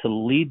begins to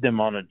lead them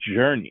on a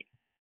journey.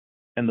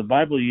 And the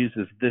Bible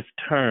uses this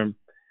term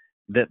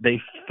that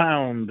they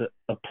found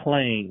a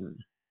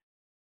plain.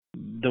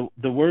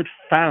 The word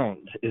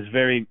found is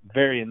very,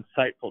 very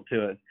insightful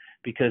to us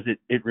because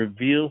it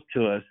reveals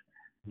to us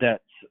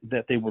that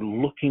they were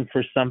looking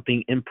for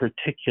something in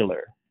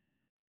particular.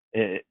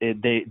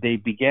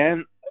 They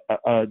began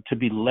to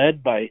be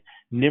led by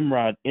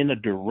Nimrod in a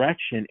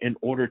direction in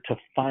order to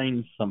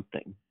find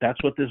something.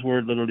 That's what this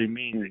word literally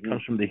means. Mm-hmm. It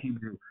comes from the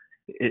Hebrew.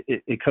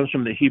 It comes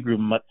from the Hebrew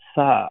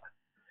matzah.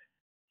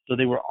 So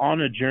they were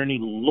on a journey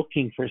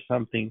looking for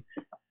something,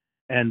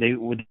 and they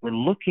were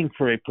looking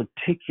for a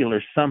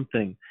particular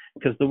something,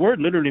 because the word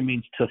literally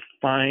means to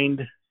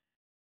find,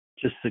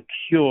 to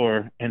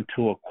secure, and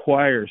to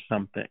acquire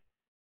something.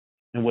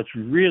 And what's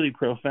really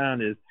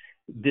profound is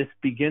this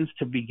begins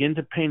to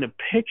paint a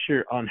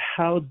picture on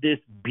how this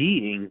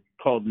being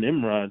called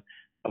Nimrod,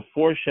 a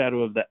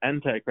foreshadow of the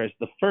Antichrist,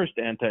 the first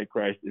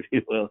Antichrist, if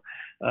you will,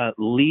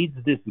 leads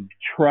this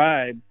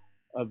tribe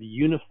of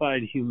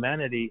unified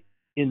humanity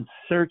in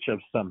search of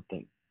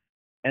something.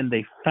 And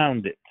they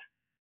found it.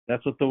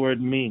 That's what the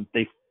word means.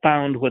 They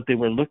found what they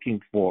were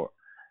looking for.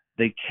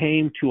 They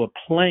came to a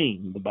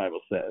plain, the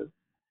Bible says,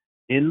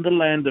 in the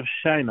land of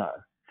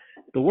Shinar.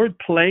 The word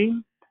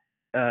plain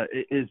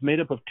is made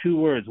up of two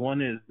words.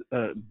 One is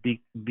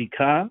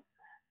bika,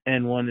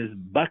 and one is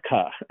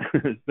baka.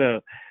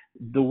 So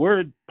the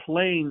word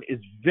plain is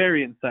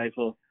very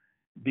insightful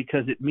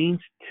because it means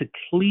to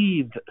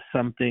cleave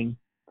something,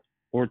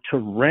 or to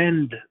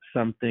rend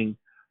something,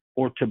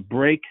 or to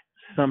break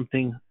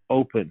something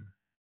open.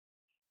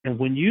 And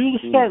when you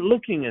start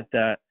looking at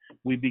that,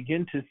 we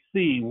begin to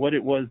see what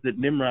it was that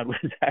Nimrod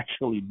was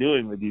actually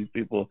doing with these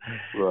people.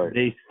 Right.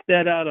 They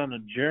set out on a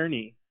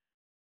journey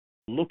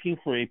looking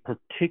for a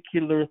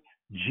particular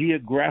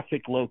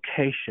geographic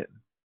location.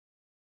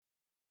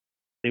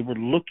 They were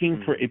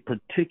looking for a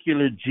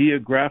particular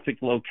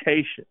geographic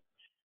location.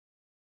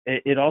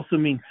 It also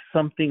means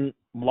something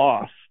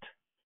lost.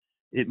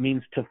 It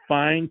means to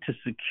find, to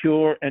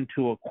secure, and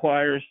to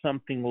acquire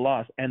something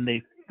lost. And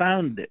they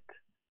found it.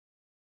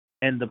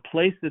 And the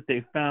place that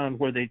they found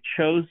where they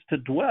chose to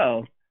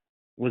dwell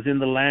was in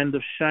the land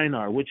of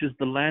Shinar, which is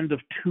the land of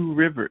two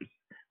rivers,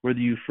 where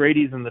the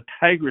Euphrates and the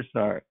Tigris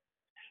are.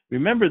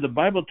 Remember, the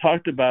Bible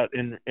talked about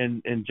in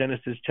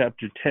Genesis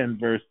chapter 10,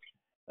 verse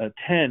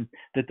 10,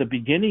 that the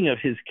beginning of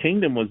his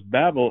kingdom was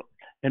Babel,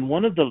 and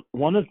one of the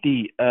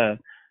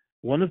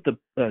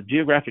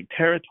geographic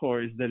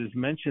territories that is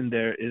mentioned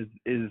there is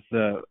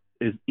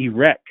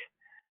Erech.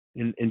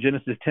 In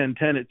Genesis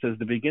 10:10, it says,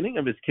 the beginning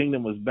of his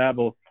kingdom was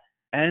Babel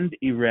and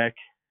Erech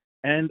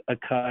and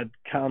Akkad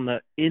Calneh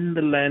in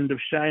the land of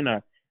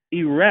Shinar.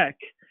 Erech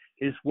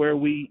is where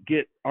we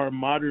get our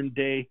modern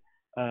day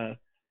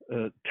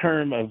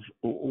term of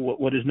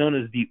what is known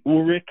as the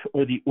Uruk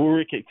or the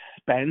Uruk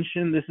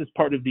expansion. This is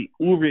part of the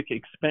Uruk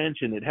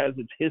expansion. It has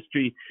its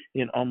history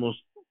in almost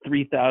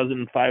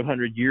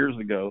 3,500 years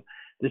ago.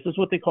 This is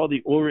what they call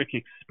the Uruk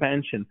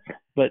expansion,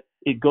 but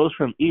it goes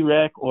from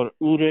Erech or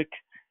Uruk,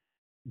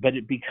 but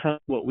it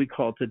becomes what we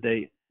call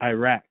today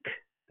Iraq.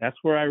 That's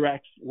where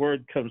Iraq's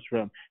word comes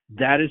from.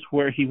 That is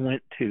where he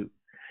went to.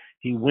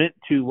 He went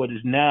to what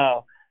is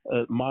now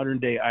modern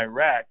day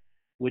Iraq,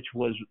 which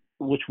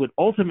would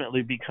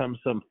ultimately become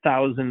some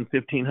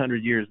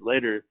 1,500 years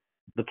later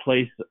the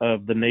place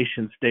of the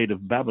nation state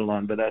of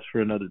Babylon, but that's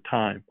for another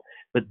time.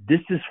 But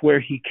this is where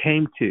he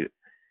came to.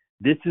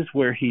 This is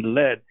where he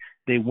led.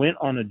 They went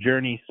on a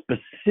journey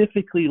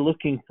specifically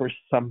looking for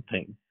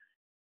something.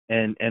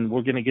 And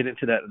we're going to get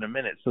into that in a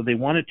minute. So they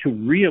wanted to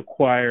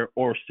reacquire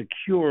or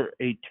secure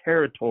a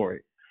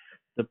territory.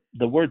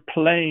 The word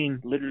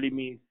plain literally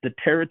means the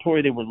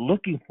territory they were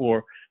looking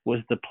for was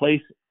the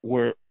place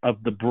where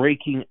of the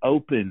breaking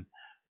open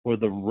or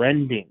the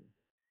rending.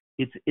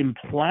 It's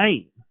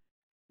implying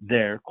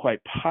there quite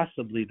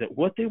possibly that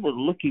what they were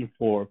looking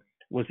for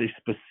was a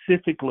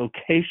specific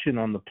location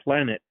on the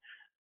planet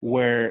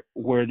where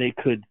they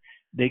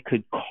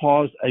could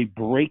cause a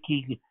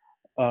breaking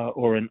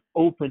or an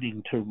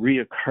opening to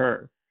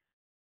reoccur.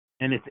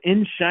 And it's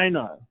in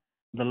Shinar,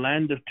 the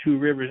land of two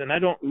rivers. And I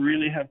don't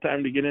really have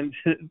time to get into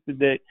it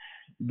today,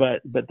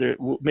 but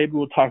maybe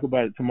we'll talk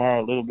about it tomorrow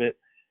a little bit.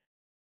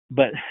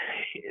 But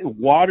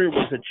water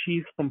was a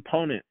chief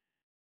component.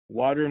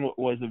 Water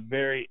was a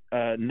very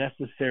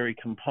necessary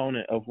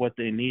component of what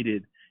they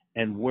needed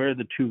and where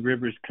the two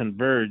rivers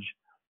converge.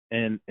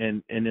 And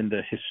in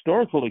the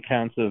historical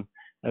accounts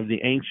of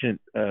the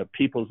ancient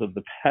peoples of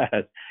the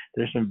past,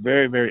 there's some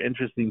very, very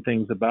interesting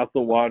things about the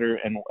water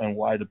and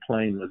why the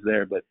plain was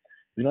there. But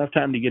we don't have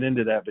time to get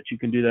into that, but you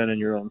can do that in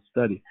your own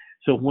study.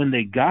 So when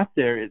they got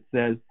there, it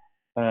says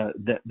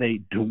that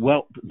they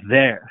dwelt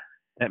there.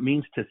 That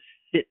means to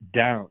sit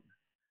down.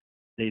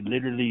 They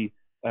literally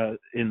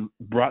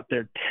brought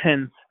their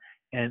tents,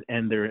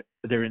 and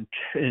their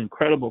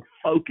incredible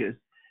focus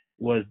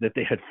was that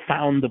they had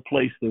found the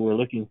place they were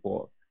looking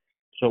for.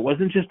 So it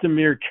wasn't just a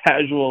mere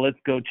casual, let's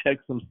go check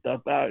some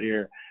stuff out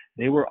here.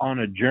 They were on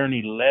a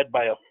journey led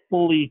by a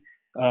fully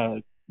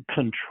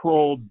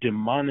controlled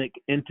demonic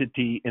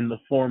entity in the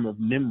form of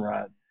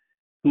Nimrod,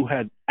 who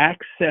had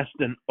accessed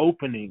an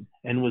opening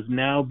and was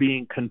now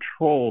being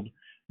controlled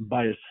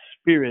by a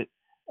spirit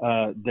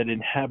that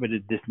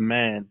inhabited this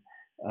man.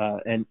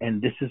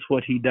 And this is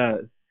what he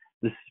does.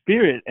 The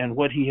spirit and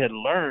what he had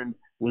learned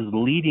was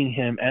leading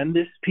him and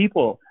this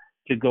people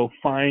to go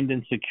find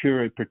and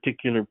secure a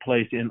particular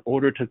place in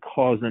order to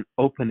cause an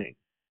opening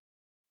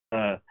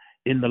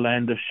in the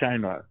land of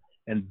Shinar.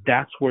 And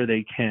that's where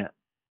they camped.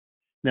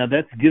 Now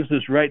that gives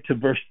us right to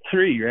verse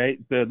 3, right?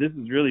 So this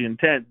is really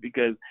intense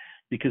because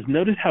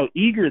notice how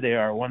eager they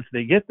are once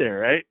they get there,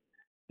 right?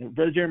 And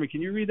Brother Jeremy,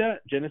 can you read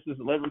that? Genesis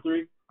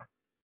 11:3?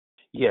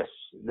 Yes,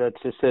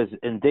 it says,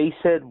 and they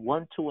said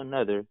one to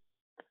another,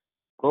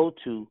 go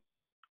to,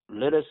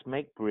 let us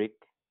make brick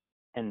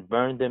and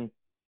burn them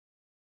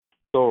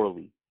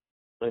thoroughly.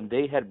 And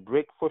they had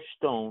brick for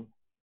stone,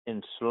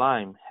 and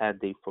slime had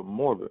they for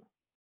mortar.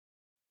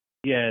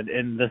 Yeah,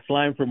 and the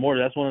slime for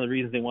mortar, that's one of the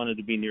reasons they wanted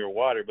to be near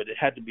water, but it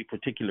had to be a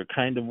particular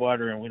kind of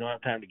water, and we don't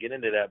have time to get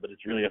into that, but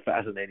it's really a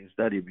fascinating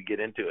study if we get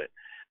into it.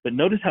 But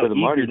notice how eager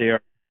Marty, they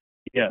are.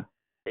 Yeah.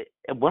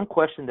 One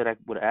question that I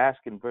would ask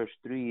in verse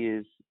 3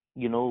 is,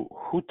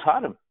 who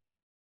taught him?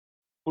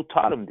 Who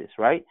taught him this,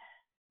 right?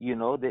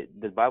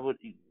 The Bible,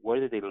 where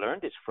did they learn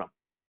this from?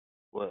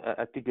 Well,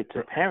 I think it's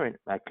apparent,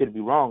 I could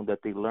be wrong, that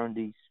they learned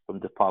these from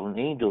the fallen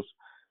angels,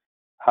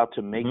 how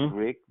to make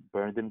brick,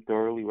 burn them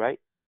thoroughly, right?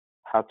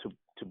 How to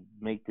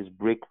make this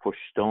brick for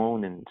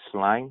stone and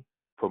slime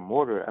for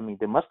mortar. I mean,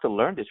 they must have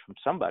learned this from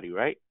somebody,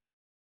 right?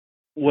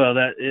 Well,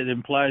 that it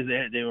implies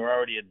that they were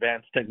already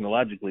advanced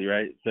technologically,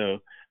 right? So,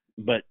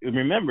 but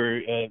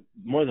remember,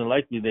 more than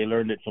likely they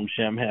learned it from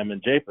Shem, Ham,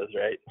 and Japheth,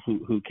 right?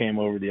 Who came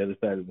over the other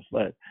side of the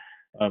flood.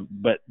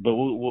 But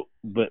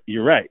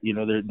you're right.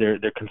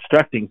 They're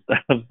constructing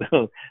stuff,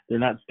 so they're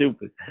not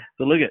stupid.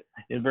 So look at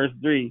in verse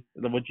 3,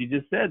 what you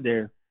just said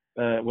there,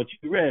 what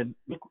you read.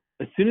 Look,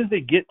 as soon as they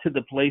get to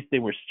the place they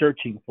were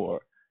searching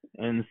for,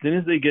 and as soon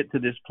as they get to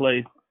this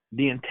place,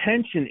 the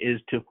intention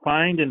is to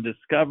find and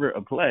discover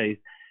a place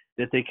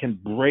that they can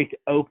break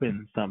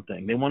open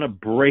something. They want to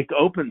break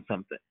open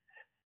something,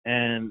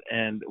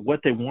 and what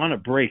they want to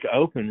break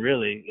open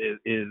really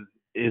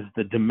is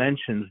the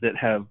dimensions that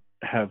have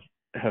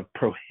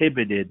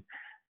prohibited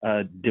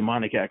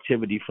demonic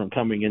activity from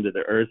coming into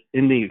the earth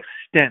in the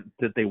extent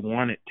that they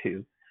want it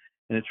to.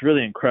 And it's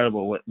really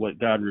incredible what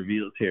God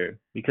reveals here,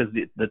 because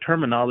the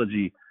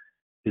terminology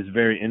is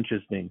very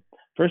interesting.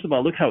 First of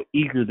all, look how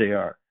eager they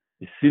are.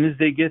 As soon as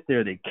they get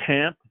there, they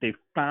camped, they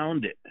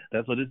found it.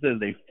 That's what it says.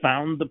 They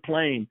found the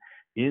plain,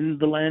 in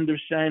the land of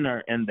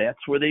Shinar, and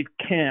that's where they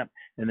camp.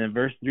 And then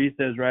verse 3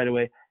 says right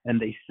away, and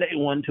they say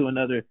one to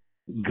another,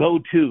 go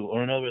to,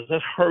 or in other words,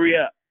 let's hurry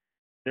up.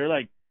 They're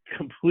like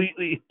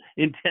completely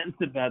intense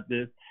about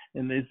this,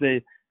 and they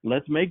say,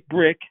 let's make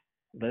brick,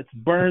 let's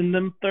burn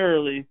them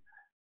thoroughly.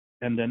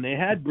 And then they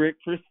had brick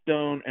for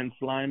stone and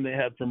slime they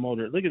had for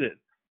mortar. Look at it.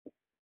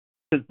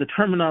 Because the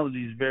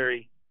terminology is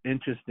very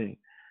interesting.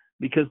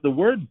 Because the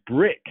word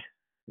brick,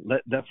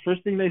 that's the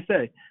first thing they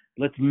say.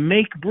 Let's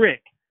make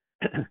brick.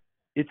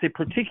 It's a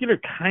particular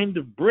kind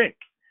of brick.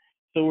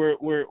 So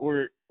we're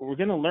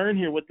going to learn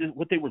here what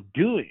they were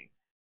doing.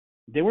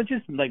 They weren't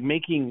just like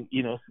making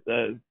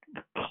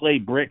clay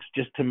bricks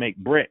just to make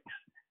bricks.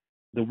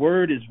 The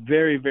word is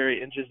very,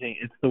 very interesting.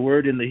 It's the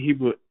word in the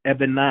Hebrew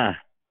ebenah.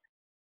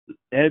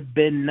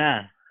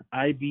 Ebenah,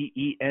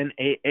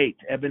 I-B-E-N-A-H,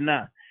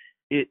 ebenah.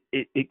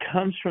 It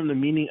comes from the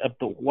meaning of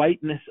the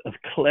whiteness of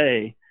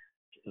clay,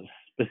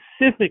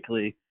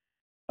 specifically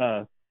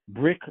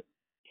brick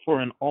for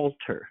an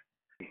altar.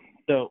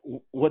 So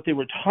what they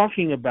were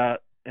talking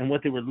about and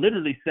what they were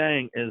literally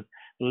saying is,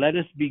 let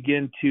us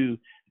begin to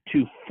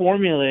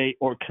formulate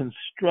or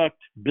construct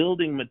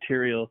building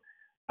material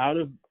out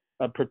of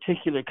a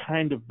particular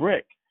kind of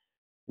brick,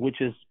 which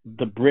is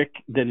the brick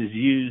that is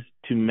used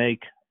to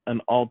make an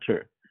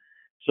altar.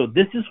 So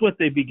this is what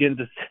they begin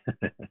to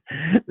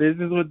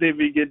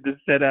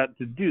set out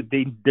to do.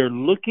 They're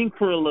looking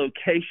for a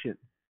location.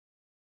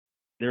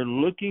 They're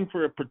looking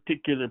for a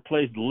particular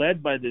place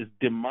led by this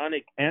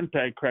demonic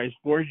Antichrist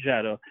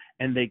foreshadow,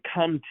 and they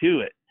come to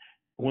it.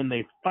 When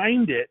they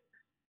find it,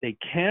 they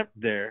camp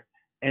there,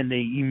 and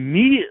they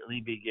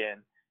immediately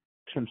begin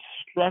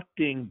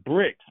constructing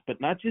bricks, but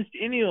not just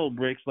any old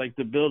bricks like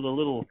to build a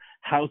little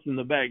house in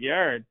the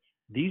backyard.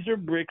 These are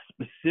bricks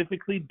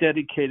specifically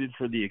dedicated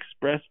for the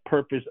express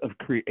purpose of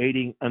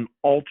creating an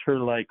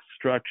altar-like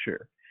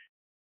structure.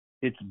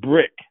 It's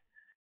brick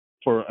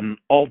for an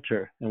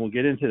altar, and we'll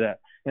get into that.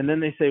 And then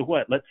they say,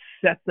 what? Let's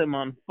set them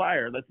on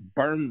fire. Let's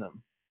burn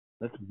them.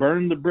 Let's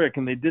burn the brick.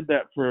 And they did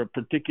that for a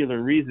particular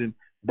reason.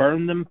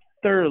 Burn them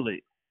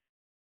thoroughly,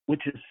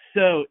 which is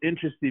so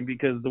interesting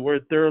because the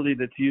word thoroughly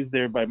that's used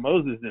there by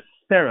Moses is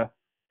seraph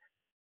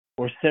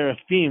or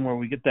seraphim, where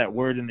we get that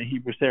word in the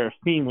Hebrew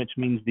seraphim, which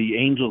means the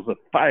angels of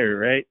fire,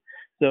 right?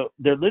 So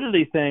they're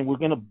literally saying we're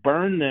going to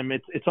burn them.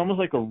 It's almost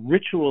like a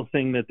ritual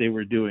thing that they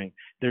were doing.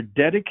 They're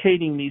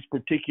dedicating these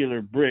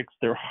particular bricks.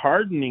 They're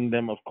hardening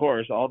them, of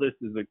course. All this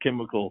is a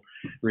chemical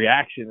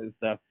reaction and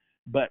stuff.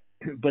 But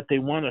they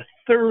want to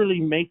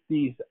thoroughly make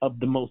these of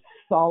the most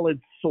solid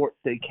sort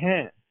they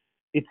can.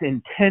 It's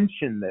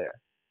intention there.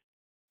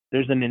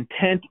 There's an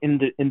intent in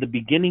the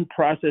beginning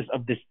process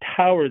of this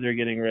tower they're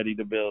getting ready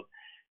to build,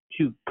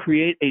 to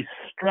create a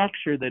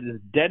structure that is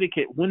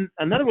dedicated.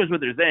 In other words, what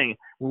they're saying,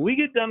 when we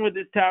get done with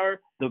this tower,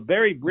 the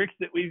very bricks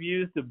that we've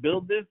used to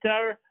build this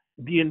tower,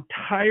 the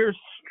entire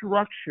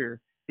structure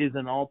is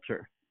an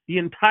altar. The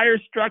entire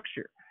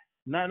structure,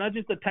 not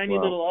just a tiny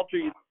little altar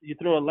you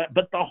throw a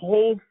but the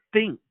whole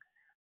thing.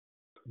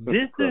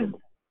 It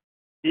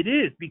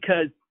is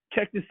because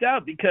check this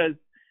out, because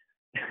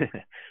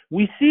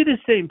we see the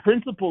same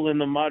principle in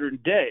the modern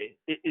day.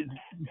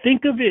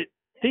 Think of it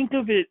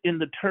in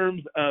the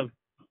terms of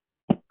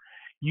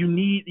you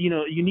need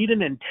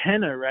an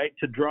antenna, right,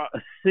 to draw a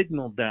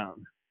signal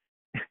down.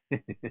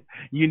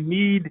 You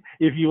need,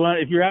 if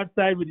you're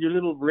outside with your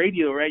little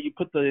radio, right, you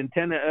put the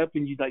antenna up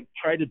and you like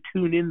try to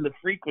tune in the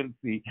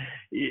frequency,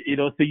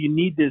 so you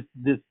need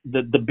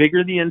the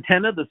bigger the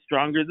antenna, the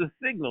stronger the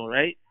signal,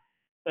 right?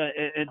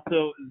 And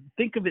so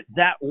think of it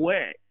that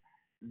way.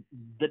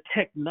 The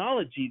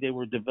technology they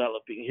were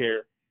developing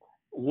here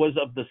was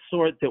of the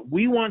sort that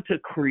we want to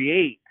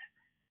create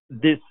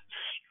this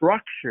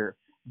structure,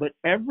 but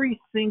every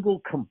single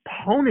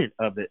component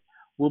of it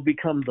will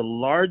become the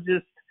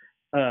largest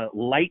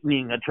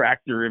lightning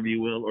attractor, if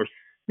you will, or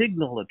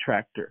signal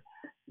attractor.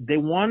 They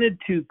wanted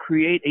to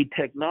create a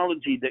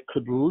technology that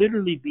could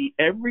literally be,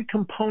 every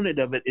component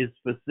of it is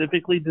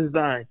specifically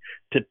designed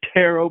to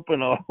tear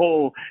open a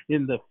hole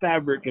in the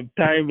fabric of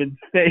time and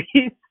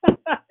space.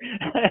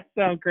 That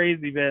sounds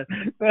crazy, man.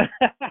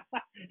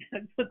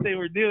 That's what they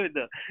were doing,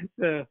 though.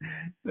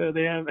 So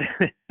they have.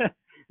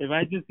 Am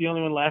I just the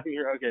only one laughing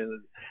here? Okay.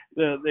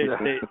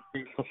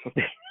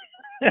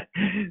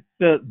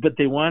 So but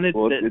they wanted.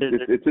 Well,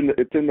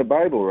 it's in the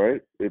Bible,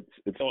 right? It's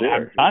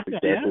there. It's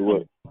exactly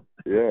what.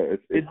 Yeah,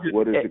 it's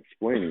what it's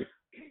explaining.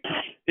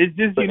 It's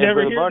just you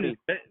never hear Marty,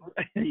 this.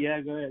 Yeah,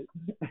 go ahead.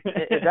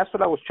 That's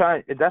what I was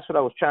trying. That's what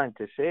I was trying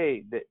to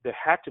say. That there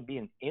had to be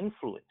an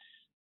influence,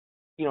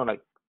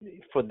 like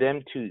for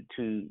them to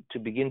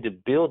begin to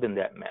build in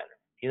that manner.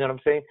 You know what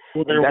I'm saying?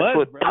 Well, there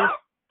was,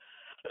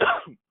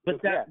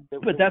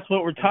 but that's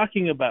what we're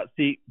talking about.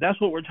 See, that's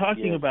what we're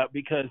talking about,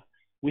 because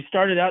we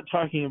started out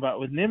talking about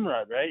with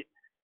Nimrod, right?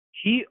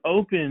 He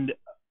opened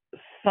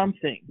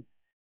something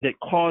that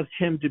caused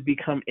him to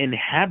become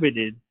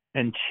inhabited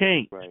and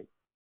changed. Right.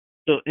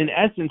 So in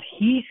essence,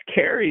 he's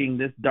carrying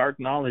this dark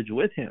knowledge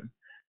with him.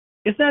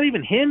 It's not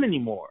even him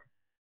anymore.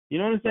 You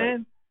know what I'm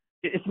saying?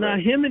 It's not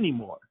him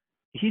anymore.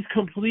 he's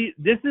complete.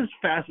 This is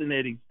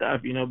fascinating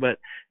stuff, but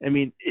I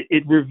mean,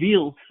 it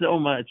reveals so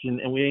much,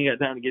 and we ain't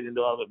got time to get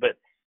into all of it,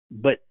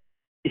 but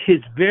his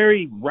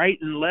very right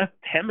and left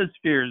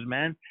hemispheres,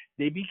 man,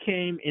 they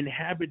became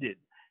inhabited.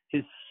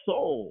 His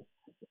soul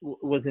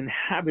was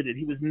inhabited.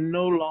 He was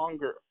no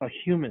longer a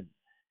human.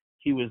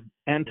 He was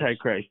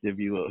Antichrist, if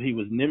you will. He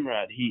was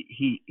Nimrod.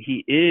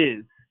 He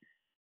is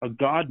a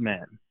God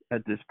man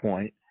at this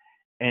point,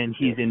 and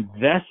he's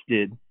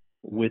invested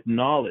with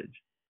knowledge.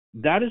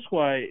 That is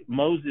why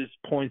Moses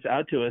points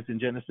out to us in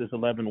Genesis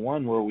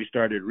 11:1, where we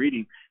started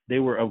reading, they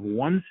were of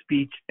one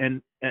speech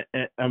of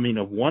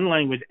one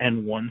language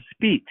and one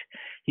speech.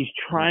 He's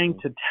trying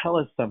to tell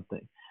us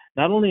something.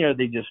 Not only are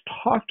they just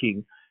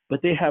talking,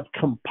 but they have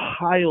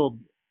compiled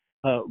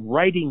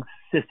writing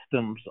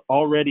systems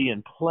already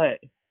in play.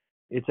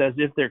 It's as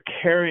if they're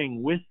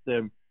carrying with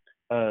them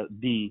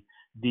the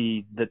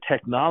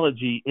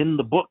technology in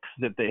the books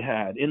that they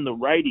had, in the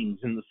writings,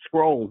 in the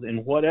scrolls,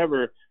 in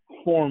whatever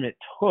form it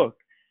took.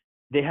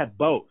 They had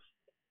both.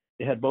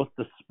 They had both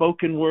the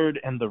spoken word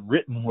and the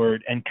written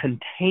word, and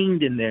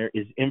contained in there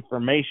is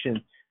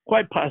information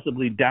quite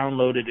possibly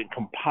downloaded and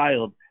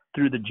compiled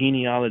through the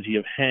genealogy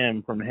of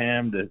Ham, from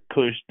Ham to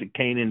Cush to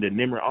Canaan to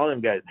Nimrod, all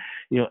them guys.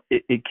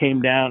 It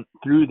came down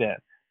through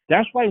that.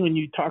 That's why when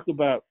you talk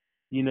about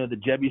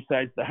the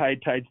Jebusites, the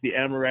Hittites, the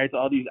Amorites,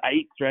 all these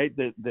ites, right,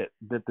 that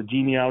the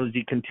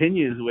genealogy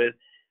continues with,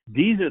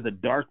 these are the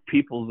dark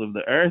peoples of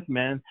the earth,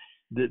 man.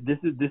 This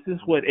is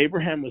what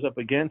Abraham was up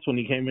against when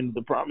he came into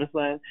the promised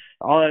land.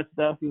 All that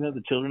stuff,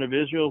 the children of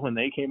Israel when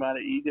they came out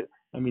of Egypt.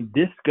 I mean,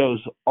 this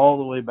goes all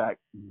the way back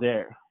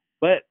there.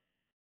 But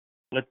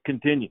let's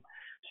continue.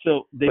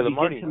 So they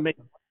begin to make,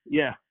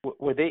 yeah.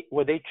 Were they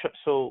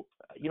so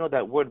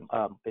that word,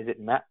 is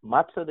it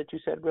matzah that you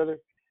said, brother?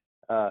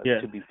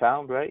 To be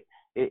found, right?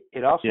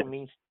 It also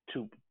means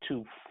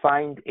to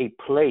find a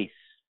place.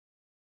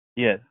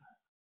 Yes.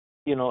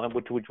 And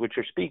which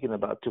you're speaking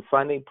about, to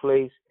find a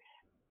place,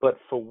 but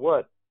for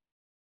what?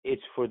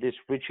 It's for this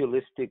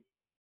ritualistic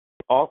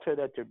altar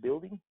that they're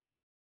building.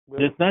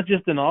 Really? It's not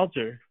just an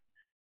altar.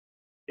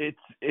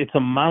 It's a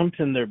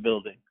mountain they're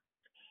building.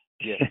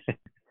 Yes.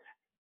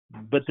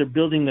 But they're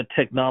building the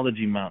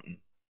technology mountain.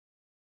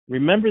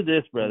 Remember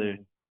this, brother.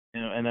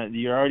 And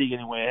you're already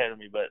getting way ahead of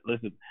me, but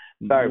listen.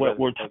 Sorry, what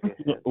we're talking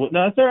about,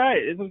 no, it's all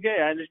right. It's okay.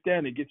 I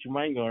understand. It gets your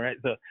mind going, right?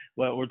 So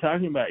what we're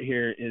talking about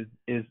here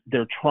is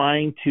they're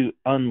trying to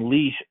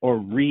unleash or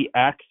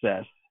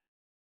re-access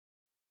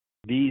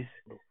these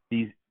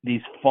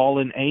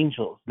fallen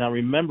angels. Now,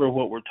 remember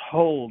what we're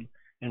told,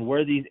 and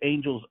where these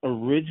angels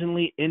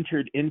originally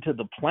entered into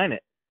the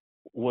planet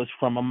was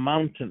from a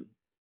mountain,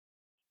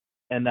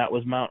 and that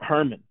was Mount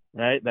Hermon,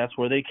 right? That's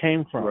where they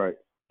came from. Right.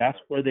 That's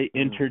where they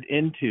entered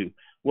into.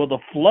 Well, the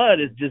flood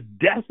has just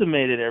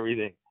decimated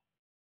everything.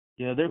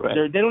 They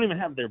don't even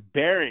have their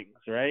bearings,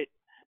 right?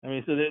 I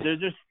mean, so they're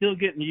just still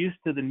getting used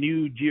to the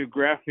new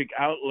geographic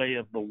outlay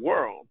of the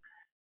world.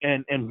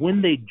 And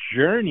when they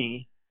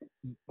journey,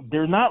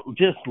 they're not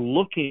just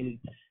looking.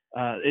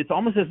 It's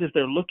almost as if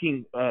they're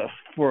looking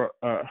for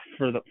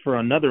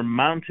another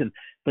mountain.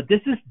 But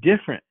this is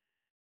different.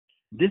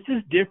 This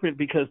is different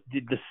because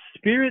the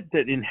spirit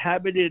that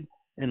inhabited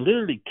and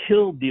literally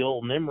killed the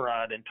old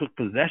Nimrod and took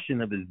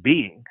possession of his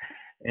being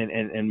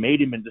and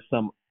made him into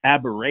some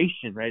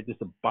aberration, right?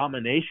 This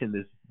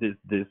abomination, this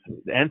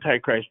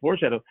Antichrist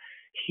foreshadow.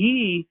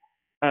 He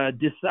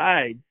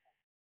decides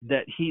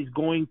that he's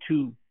going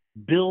to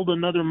build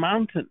another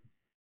mountain.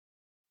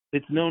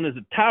 It's known as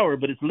a tower,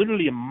 but it's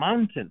literally a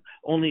mountain.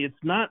 Only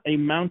it's not a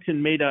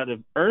mountain made out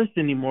of earth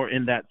anymore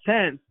in that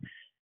sense.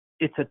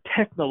 It's a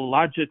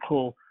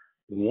technological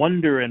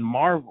wonder and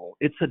marvel.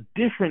 It's a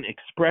different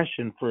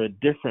expression for a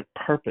different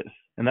purpose.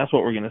 And that's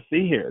what we're going to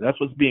see here. That's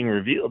what's being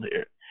revealed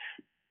here.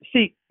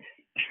 See,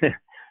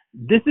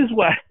 this is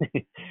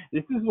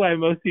why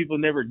most people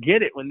never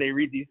get it when they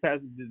read these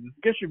passages of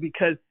scripture,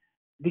 because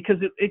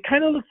it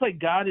kind of looks like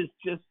God is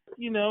just,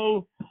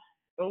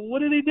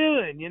 what are they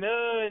doing? And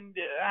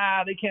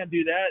they can't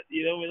do that.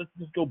 Let's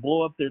just go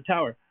blow up their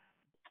tower.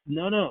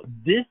 No,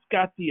 this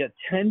got the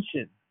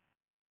attention.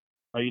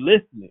 Are you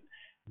listening?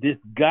 This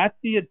got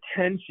the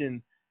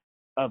attention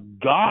of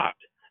God.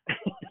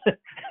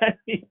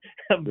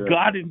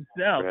 God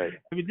himself. Right.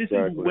 I mean, this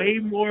is way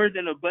more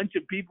than a bunch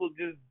of people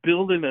just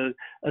building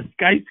a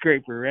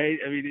skyscraper, right?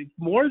 I mean, it's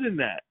more than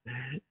that.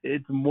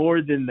 It's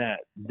more than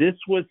that. This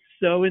was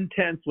so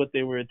intense what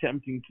they were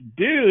attempting to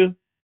do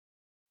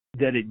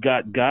that it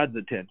got God's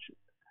attention.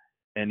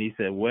 And he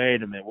said,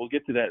 wait a minute, we'll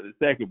get to that in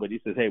a second, but he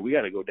says, hey, we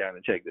got to go down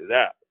and check this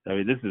out. I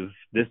mean,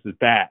 this is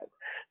bad.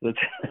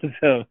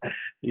 So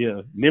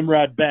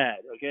Nimrod bad,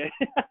 okay?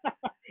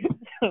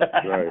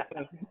 Right.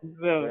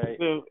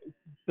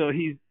 So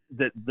he's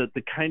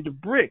the kind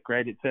of brick,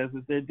 right? It says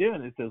that they're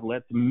doing. It says,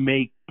 let's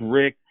make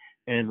brick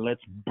and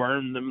let's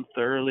burn them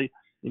thoroughly.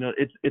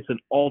 It's an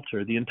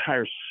altar. The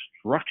entire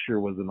structure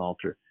was an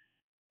altar.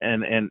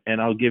 And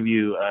I'll give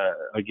you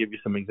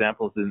some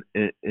examples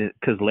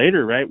because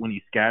later, right, when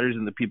he scatters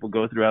and the people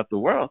go throughout the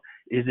world,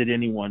 is it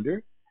any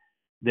wonder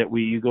that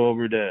you go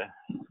over to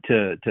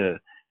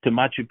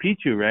Machu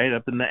Picchu, right,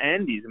 up in the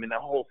Andes. I mean,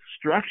 that whole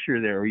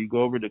structure there. Or you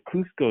go over to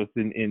Cusco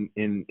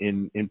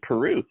in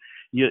Peru,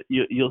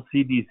 you'll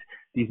see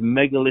these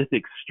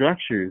megalithic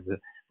structures,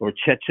 or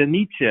Chichen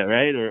Itza,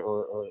 right,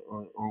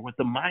 or what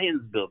the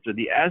Mayans built, or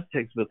the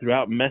Aztecs built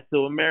throughout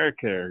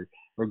Mesoamerica,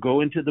 or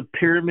go into the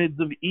pyramids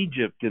of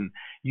Egypt, and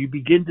you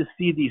begin to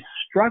see these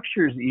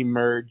structures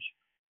emerge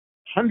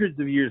hundreds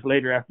of years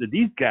later after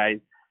these guys,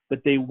 but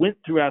they went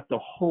throughout the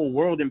whole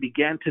world and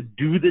began to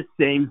do the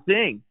same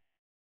thing.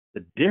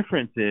 The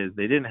difference is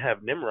they didn't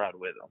have Nimrod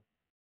with them.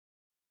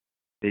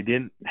 They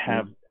didn't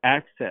have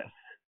access.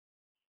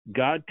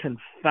 God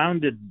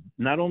confounded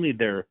not only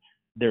their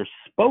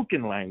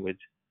spoken language,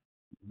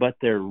 but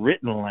their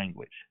written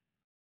language.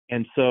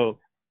 And so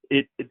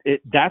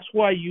that's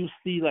why you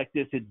see like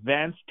this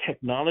advanced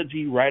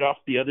technology right off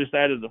the other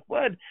side of the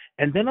flood.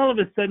 And then all of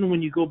a sudden,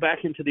 when you go back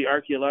into the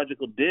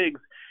archaeological digs,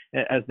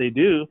 as they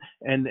do,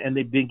 and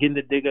they begin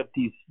to dig up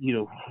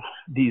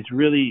these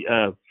really,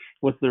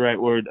 what's the right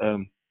word?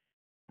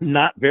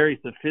 Not very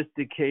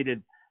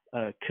sophisticated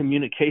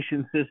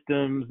communication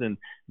systems, and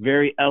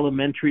very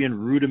elementary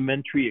and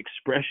rudimentary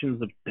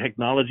expressions of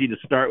technology to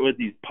start with,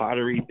 these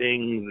pottery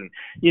things, and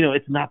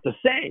it's not the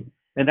same.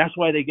 And that's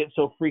why they get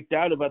so freaked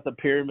out about the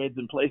pyramids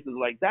and places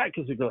like that,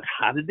 because they go,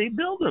 how did they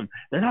build them?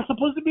 They're not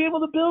supposed to be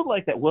able to build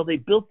like that. Well, they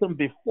built them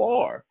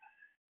before,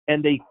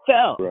 and they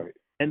fell, right,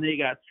 and they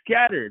got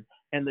scattered,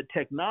 and the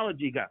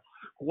technology got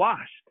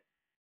squashed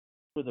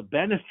for the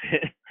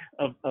benefit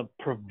of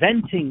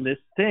preventing this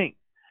thing.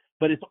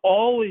 But it's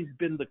always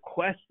been the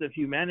quest of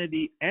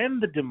humanity and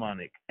the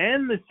demonic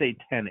and the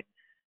satanic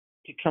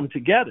to come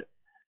together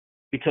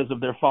because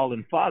of their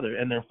fallen father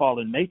and their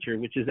fallen nature,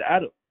 which is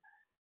Adam.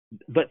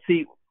 But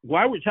see,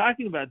 why we're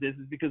talking about this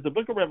is because the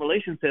book of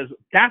Revelation says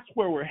that's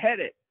where we're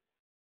headed.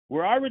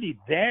 We're already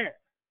there.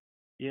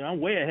 I'm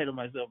way ahead of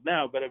myself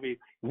now, but I mean,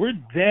 we're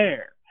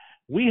there.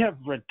 We have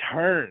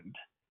returned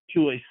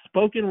to a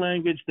spoken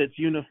language that's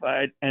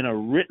unified and a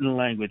written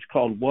language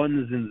called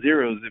ones and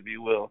zeros, if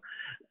you will.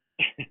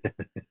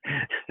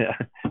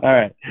 All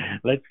right,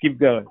 let's keep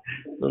going.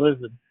 So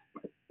listen.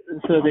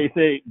 So they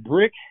say,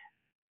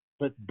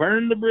 let's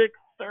burn the brick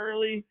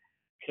thoroughly,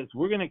 because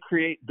we're going to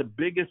create the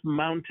biggest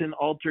mountain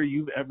altar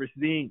you've ever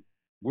seen.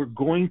 We're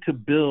going to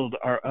build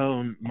our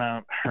own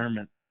Mount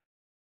Hermon.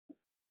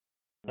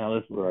 Now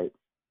listen. Right.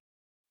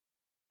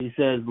 He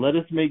says, let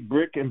us make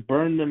brick and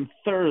burn them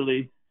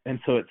thoroughly. And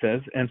so it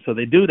says, and so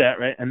they do that,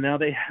 right? And now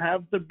they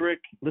have the brick.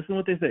 Listen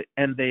what they say.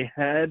 And they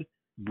had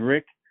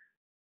brick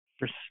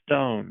for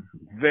stone.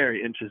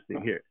 Very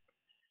interesting here.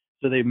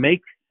 So they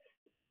make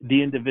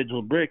the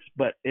individual bricks,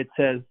 but it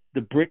says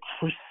the brick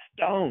for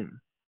stone.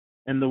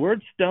 And the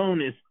word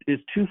stone is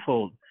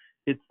twofold.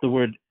 It's the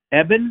word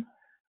eben,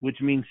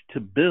 which means to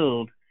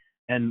build,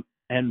 and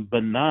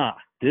banah.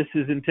 This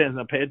is intense.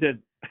 Now pay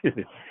attention.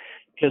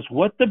 Because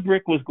what the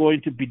brick was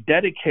going to be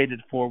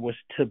dedicated for was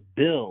to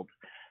build.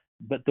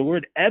 But the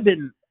word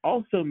eben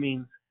also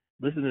means,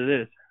 listen to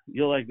this,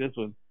 you'll like this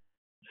one,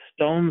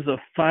 stones of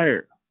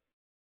fire.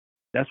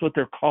 That's what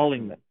they're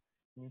calling them.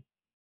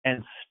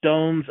 And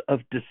stones of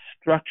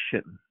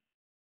destruction.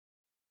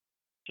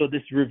 So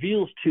this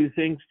reveals two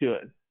things to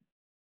us.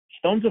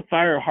 Stones of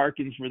fire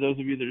harkens, for those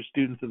of you that are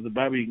students of the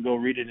Bible, you can go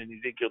read it in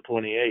Ezekiel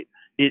 28.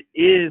 It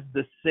is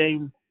the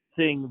same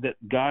thing that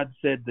God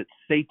said that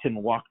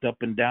Satan walked up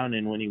and down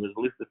in when he was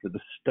Lucifer, the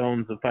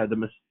stones of fire, the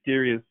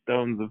mysterious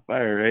stones of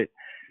fire, right?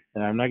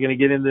 And I'm not going to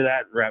get into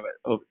that rabbit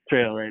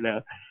trail right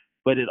now.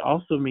 But it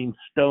also means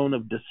stone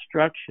of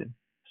destruction.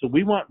 So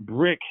we want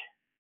brick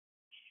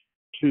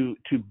to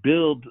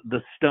build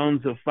the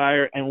stones of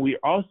fire, and we're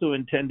also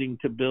intending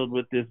to build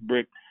with this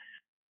brick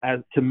as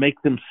to make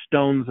them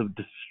stones of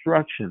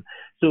destruction.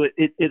 So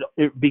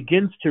it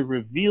begins to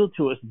reveal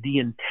to us the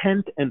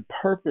intent and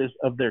purpose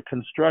of their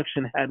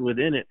construction had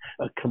within it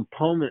a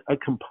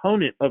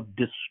component of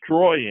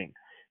destroying.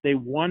 They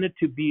wanted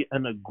to be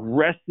an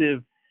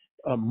aggressive,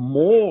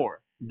 more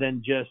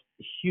than just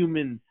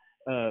human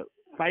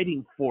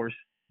fighting force.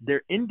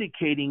 They're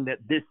indicating that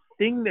this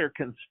thing they're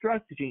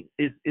constructing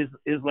is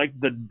like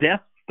the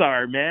Death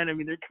Star, man. I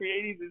mean, they're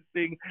creating this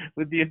thing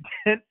with the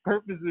intent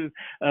purposes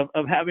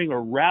of having a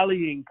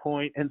rallying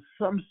point and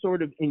some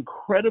sort of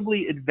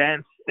incredibly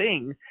advanced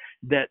thing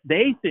that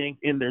they think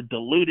in their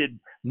deluded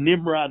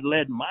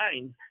Nimrod-led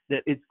minds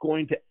that it's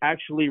going to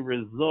actually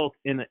result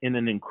in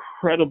an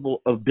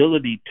incredible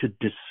ability to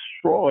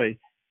destroy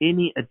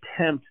any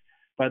attempt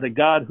by the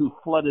God who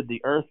flooded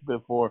the earth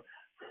before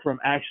from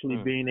actually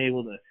being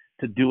able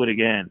to do it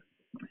again.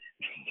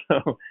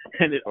 So,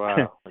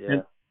 Wow.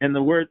 Yeah. And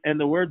the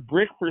word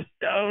brick for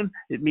stone,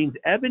 it means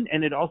eben,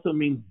 and it also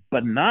means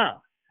banah.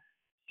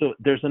 So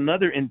there's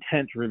another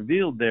intent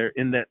revealed there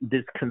in that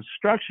this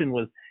construction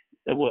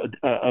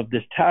of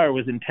this tower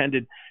was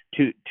intended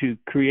to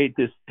create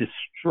this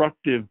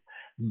destructive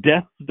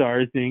Death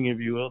Star thing, if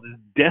you will, this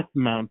death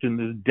mountain,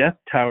 this death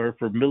tower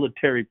for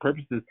military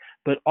purposes.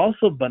 But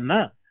also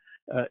banah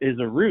is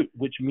a root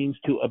which means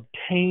to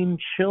obtain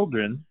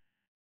children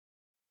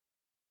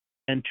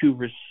and to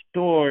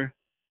restore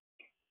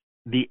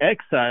the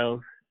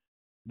exiles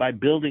by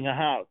building a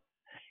house.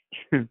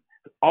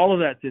 All of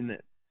that's in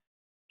this.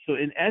 So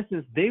in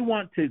essence, they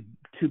want to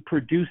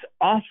produce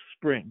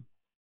offspring,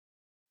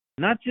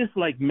 not just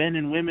like men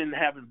and women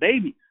having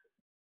babies.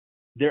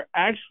 They're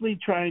actually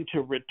trying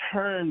to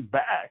return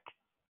back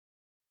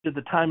to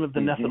the time of the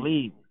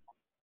Nephilim.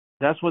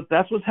 That's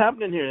what's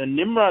happening here. And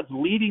Nimrod's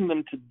leading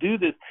them to do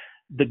this,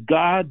 the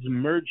gods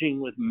merging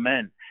with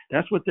men.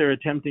 That's what they're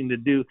attempting to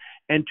do.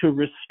 And to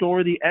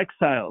restore the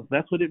exiles.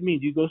 That's what it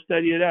means. You go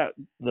study it out.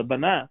 The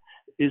Bana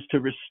is to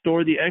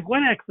restore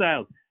what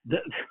exiles?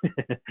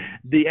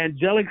 The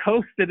angelic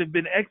hosts that have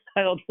been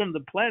exiled from the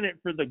planet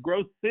for the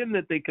gross sin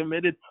that they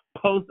committed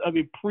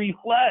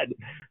pre-flood.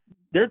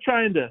 They're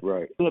trying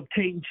to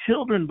obtain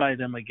children by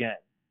them again.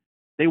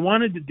 They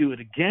wanted to do it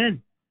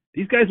again.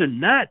 These guys are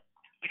nuts.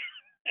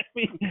 I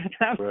mean,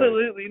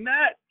 absolutely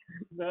nuts.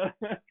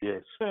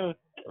 Yes. So,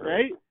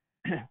 right?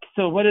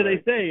 So what do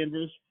they say?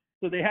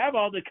 So they have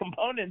all the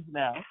components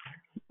now,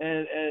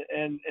 and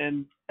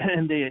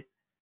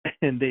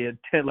they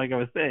attempt, like I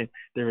was saying,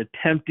 they're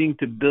attempting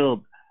to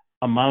build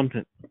a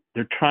mountain.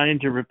 They're trying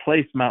to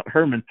replace Mount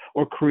Hermon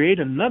or create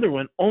another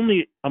one,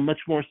 only a much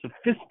more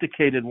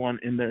sophisticated one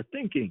in their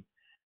thinking.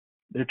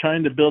 They're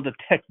trying to build a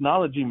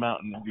technology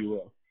mountain, if you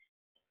will.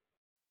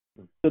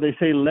 So they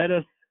say, "Let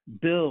us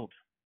build."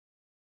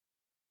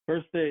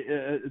 First,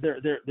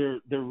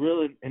 they're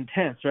real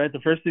intense, right? The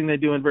first thing they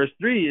do in verse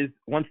 3 is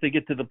once they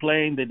get to the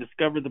plain, they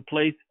discover the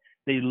place.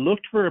 They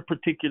looked for a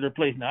particular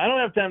place. Now, I don't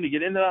have time to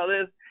get into all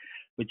this,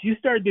 but you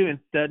start doing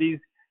studies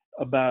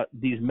about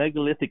these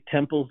megalithic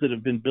temples that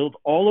have been built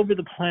all over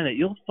the planet,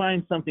 you'll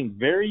find something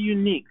very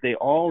unique. They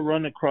all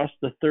run across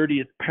the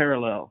 30th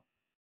parallel.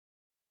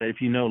 If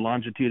you know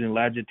longitude and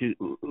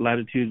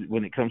latitude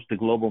when it comes to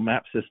global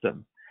map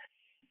systems.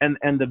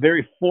 And the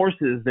very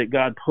forces that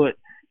God put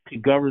to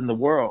govern the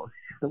world,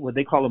 what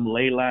they call them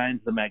ley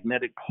lines, the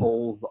magnetic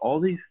poles, all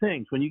these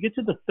things. When you get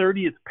to the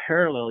 30th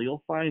parallel,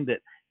 you'll find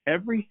that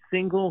every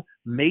single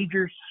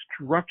major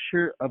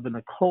structure of an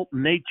occult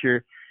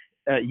nature,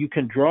 you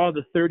can draw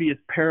the 30th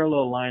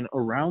parallel line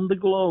around the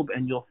globe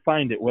and you'll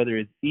find it, whether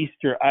it's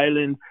Easter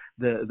Island,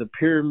 the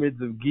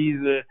pyramids of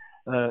Giza,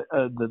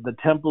 the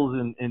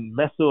temples in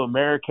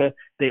Mesoamerica,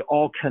 they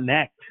all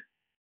connect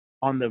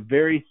on the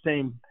very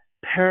same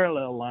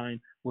parallel line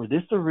where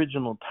this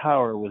original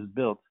tower was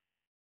built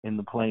in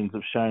the plains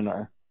of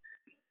Shinar.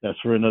 That's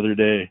for another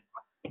day.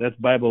 That's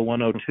Bible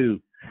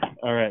 102.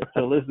 All right,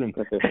 so listen.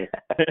 So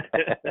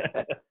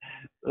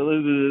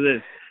listen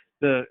to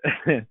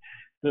this.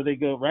 So they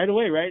go right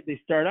away, right? They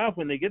start off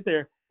when they get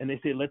there and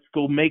they say, let's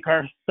go make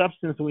our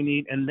substance we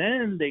need. And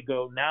then they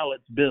go, now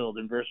let's build.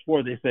 In verse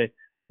 4, they say,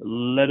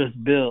 let us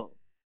build.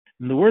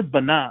 And the word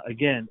bana,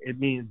 again,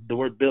 the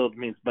word build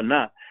means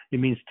bana. It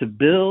means to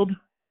build,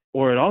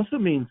 or it also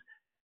means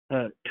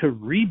to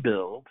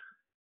rebuild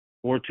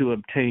or to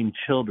obtain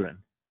children.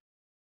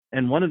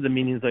 And one of the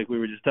meanings, like we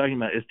were just talking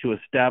about, is to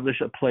establish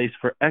a place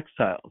for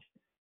exiles.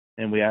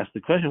 And we asked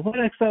the question, what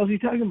exiles are you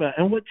talking about?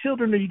 And what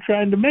children are you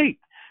trying to make?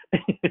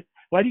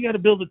 Why do you got to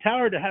build a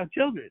tower to have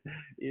children?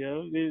 You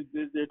know,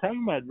 they're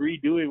talking about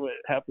redoing what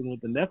happened with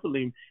the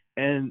Nephilim,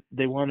 and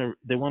they want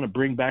to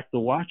bring back the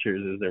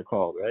Watchers, as they're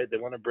called, right? They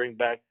want to bring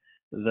back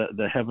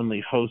the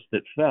heavenly host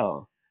that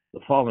fell, the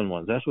fallen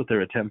ones. That's what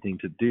they're attempting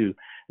to do.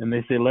 And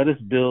they say, let us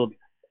build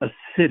a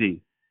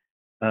city,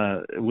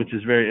 which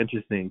is very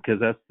interesting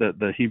because that's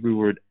the Hebrew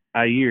word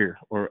ayir,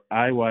 or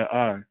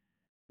IYR,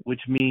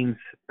 which means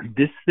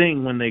this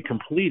thing, when they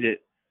complete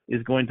it,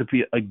 is going to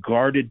be a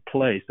guarded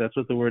place. That's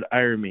what the word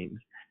ayir means.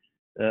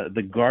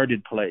 The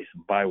guarded place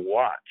by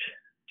watch,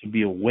 to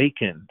be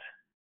awakened.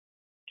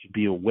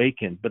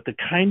 But the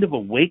kind of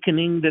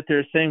awakening that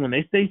they're saying when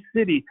they say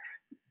city,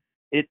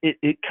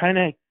 it kind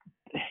of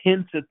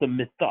hints at the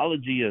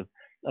mythology of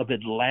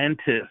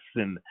Atlantis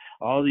and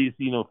all these,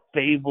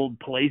 fabled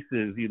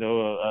places,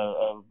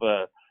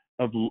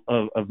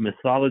 of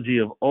mythology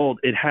of old.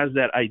 It has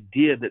that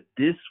idea that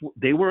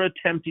they were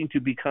attempting to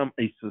become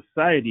a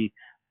society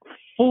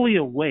fully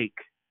awake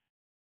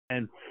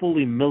and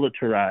fully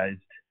militarized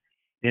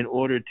in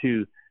order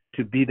to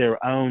be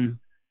their own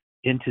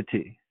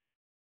entity,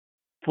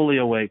 fully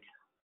awake,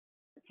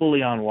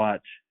 fully on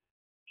watch,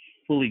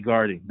 fully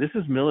guarding. This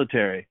is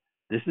military.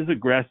 This is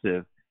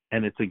aggressive,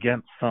 and it's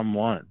against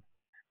someone.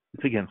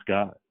 It's against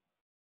God.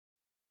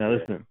 Now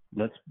listen,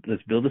 let's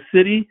build a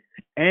city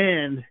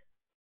and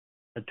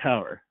a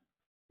tower,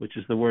 which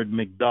is the word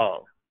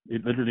migdal.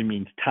 It literally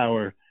means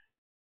tower,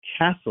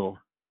 castle,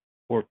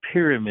 or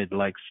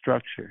pyramid-like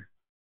structure.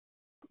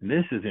 And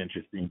this is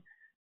interesting.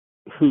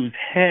 Whose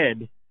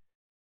head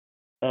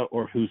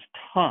or whose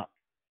top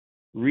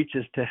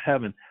reaches to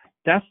heaven.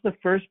 That's the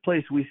first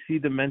place we see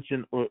the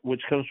mention,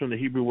 which comes from the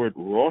Hebrew word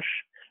rosh,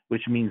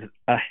 which means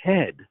a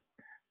head.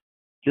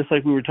 Just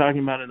like we were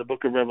talking about in the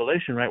book of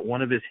Revelation, right?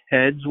 One of his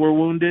heads were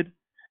wounded.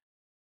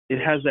 It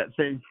has that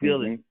same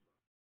feeling,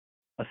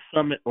 a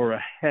summit or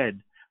a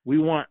head. We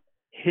want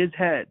his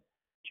head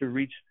to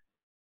reach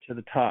to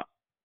the top.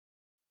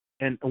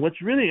 And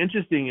what's really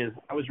interesting is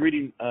I was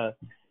reading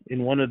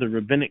in one of the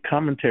rabbinic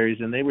commentaries,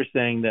 and they were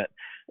saying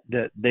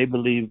that they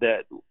believe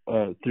that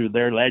through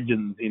their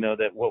legends,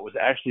 that what was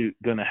actually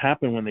going to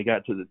happen when they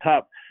got to the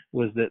top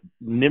was that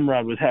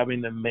Nimrod was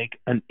having them make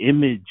an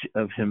image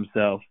of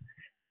himself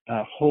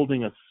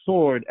holding a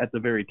sword at the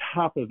very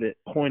top of it,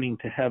 pointing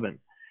to heaven,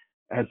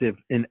 as if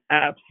in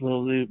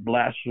absolute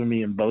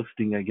blasphemy and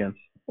boasting against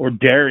or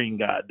daring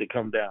God to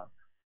come down.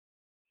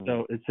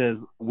 So it says,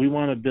 we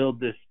want to build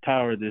this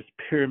tower, this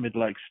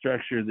pyramid-like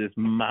structure, this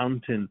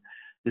mountain,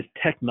 this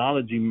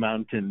technology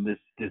mountain,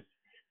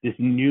 this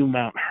new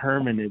Mount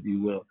Hermon, if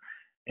you will.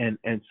 And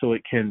so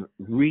it can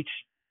reach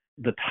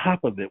the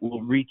top of it,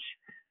 will reach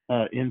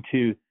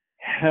into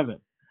heaven,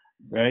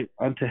 right?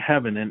 Unto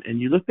heaven. And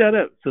you look that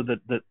up, so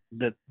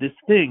that this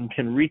thing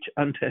can reach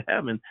unto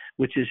heaven,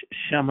 which is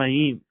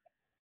Shamayim.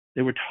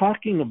 They were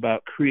talking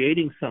about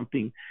creating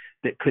something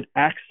that could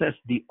access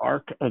the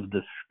arc of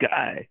the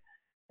sky,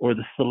 or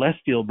the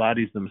celestial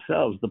bodies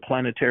themselves, the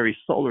planetary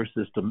solar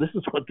system. This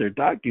is what they're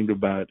talking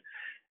about.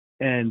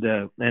 And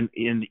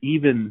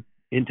even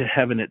into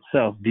heaven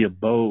itself, the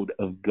abode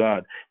of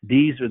God.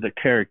 These are the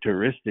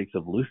characteristics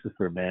of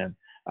Lucifer, man.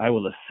 I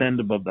will ascend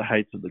above the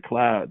heights of the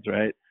clouds,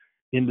 right?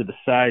 Into the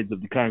sides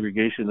of the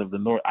congregation of the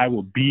north. I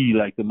will be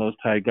like the Most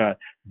High God.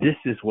 This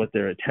is what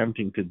they're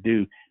attempting to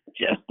do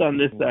just on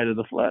this side of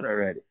the flood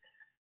already.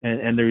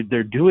 And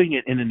they're doing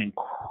it in an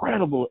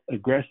incredible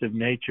aggressive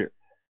nature.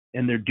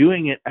 And they're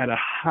doing it at a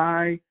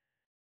high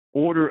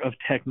order of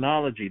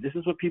technology. This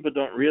is what people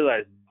don't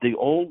realize. The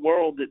old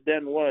world that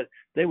then was,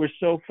 they were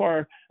so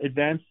far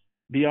advanced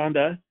beyond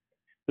us.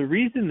 The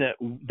reason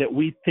that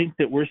we think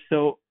that we're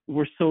so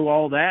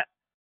all that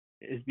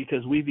is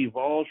because we've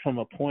evolved from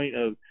a point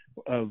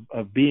of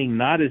being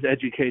not as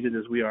educated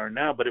as we are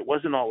now, but it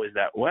wasn't always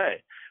that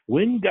way.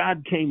 When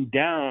God came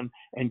down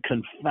and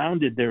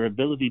confounded their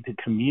ability to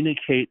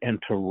communicate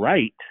and to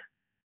write,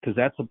 because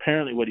that's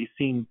apparently what he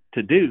seemed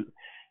to do,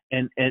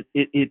 and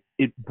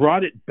it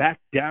brought it back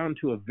down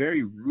to a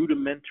very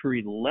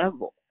rudimentary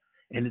level,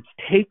 and it's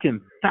taken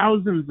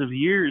thousands of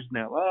years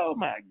now. Oh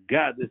my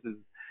God, this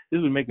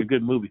would make a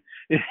good movie.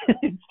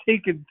 It's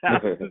taken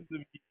thousands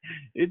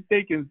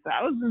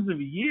of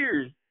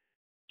years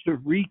to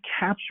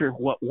recapture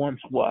what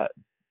once was,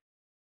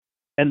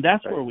 and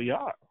that's where we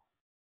are.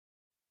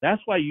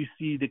 That's why you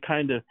see the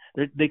kind of,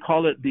 they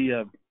call it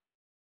the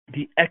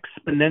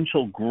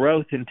exponential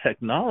growth in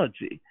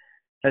technology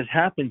has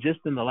happened just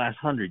in the last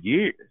 100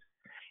 years.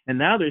 And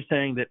now they're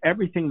saying that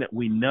everything that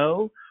we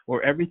know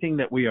or everything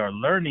that we are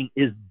learning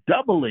is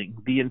doubling.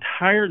 The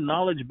entire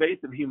knowledge base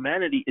of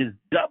humanity is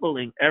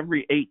doubling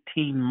every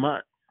 18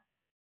 months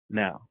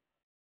now.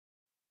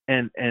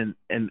 And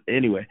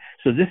anyway,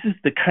 so this is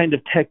the kind of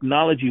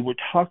technology we're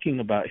talking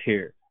about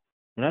here.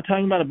 We're not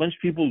talking about a bunch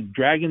of people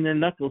dragging their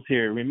knuckles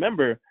here.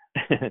 Remember,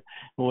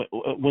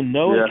 when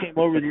Noah came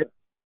over the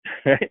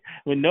right?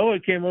 When Noah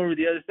came over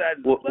the other side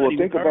of the flood,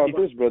 think about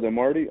this, Brother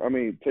Marty. I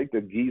mean, take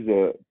the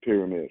Giza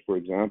pyramid, for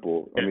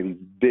example. I mean,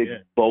 these big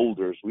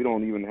boulders. We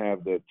don't even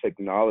have the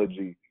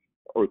technology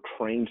or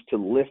cranes to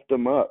lift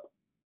them up.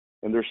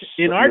 And there's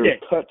in our day.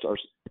 Cuts are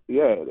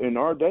in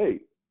our day.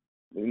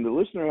 And the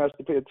listener has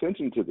to pay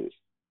attention to this.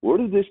 Where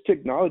did this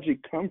technology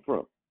come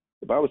from?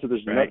 The Bible says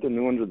there's nothing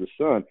new under the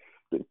sun.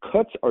 The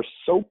cuts are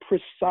so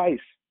precise.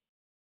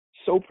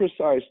 So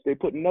precise, they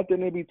put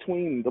nothing in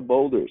between the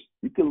boulders.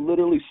 You could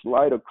literally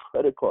slide a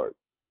credit card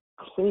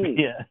clean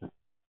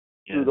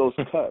through those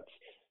cuts.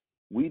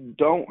 We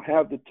don't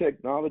have the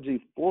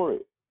technology for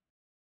it.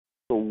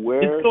 So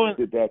where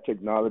did that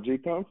technology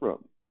come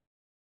from?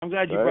 I'm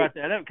glad you brought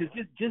that up, because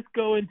just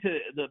go into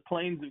the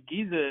plains of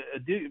Giza,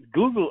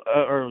 Google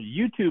or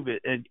YouTube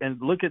it,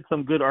 and look at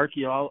some good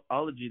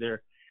archaeology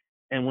there.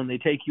 And when they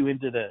take you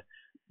into the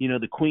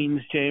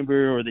Queen's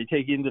Chamber, or they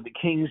take you into the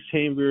King's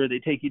Chamber, or they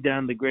take you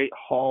down the great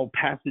hall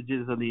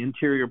passages of the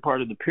interior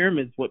part of the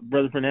pyramids, what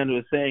Brother Fernando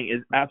is saying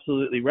is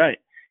absolutely right.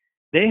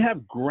 They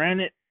have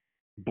granite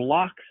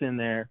blocks in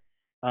there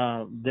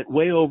that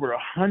weigh over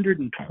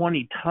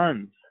 120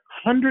 tons,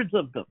 hundreds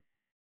of them,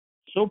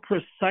 so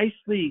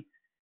precisely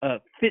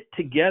fit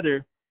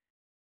together,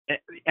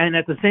 and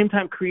at the same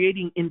time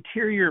creating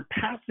interior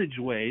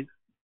passageways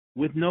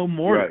with no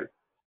mortar.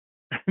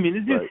 I mean,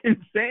 it's just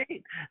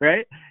insane,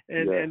 right?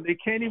 And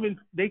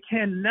they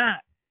cannot.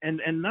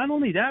 And not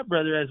only that,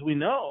 brother, as we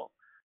know,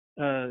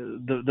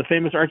 the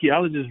famous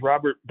archaeologist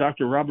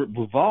Dr. Robert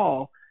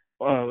Bauval,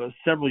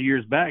 several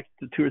years back,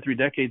 2 or 3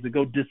 decades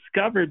ago,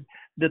 discovered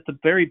that the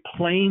very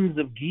plains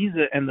of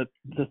Giza and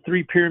the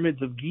 3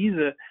 pyramids of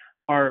Giza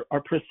are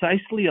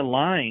precisely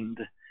aligned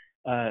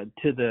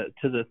to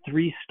the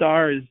 3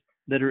 stars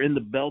that are in the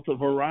belt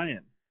of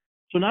Orion.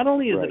 So not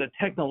only is it a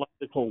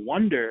technological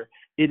wonder,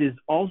 it is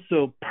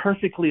also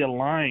perfectly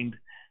aligned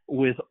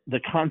with the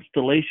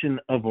constellation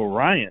of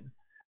Orion,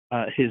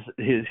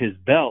 his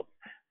belt,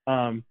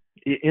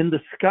 in the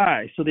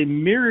sky. So they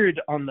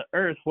mirrored on the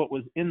earth what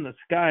was in the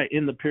sky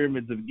in the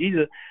pyramids of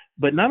Giza.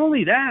 But not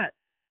only that,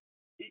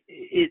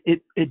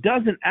 it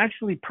doesn't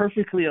actually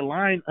perfectly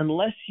align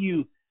unless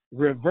you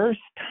reverse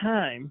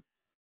time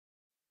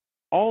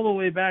all the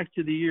way back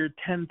to the year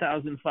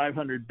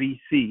 10,500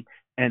 BC,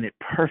 and it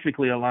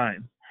perfectly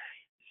aligns.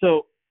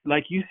 So,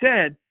 like you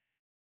said,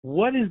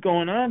 what is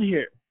going on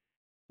here?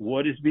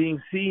 What is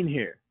being seen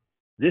here?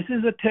 This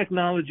is a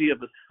technology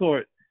of a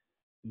sort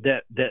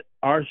that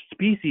our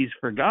species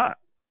forgot.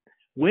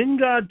 When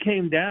God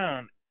came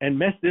down and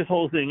messed this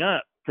whole thing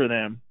up for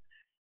them,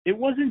 it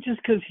wasn't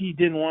just because he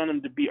didn't want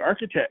them to be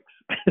architects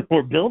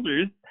or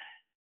builders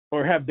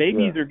or have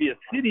babies or be a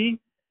city.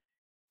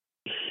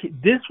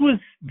 This was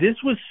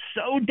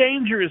so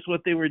dangerous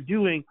what they were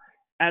doing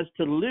as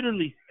to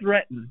literally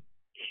threaten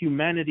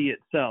humanity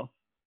itself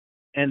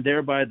and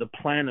thereby the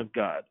plan of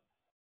God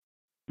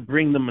to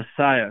bring the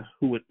Messiah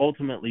who would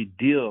ultimately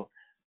deal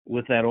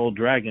with that old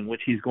dragon,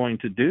 which he's going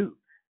to do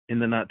in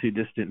the not too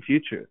distant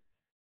future.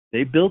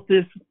 They built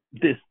this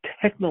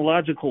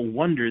technological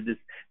wonder,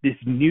 this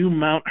new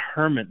Mount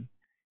Hermon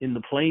in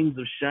the plains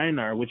of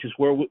Shinar, which is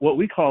where what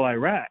we call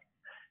Iraq.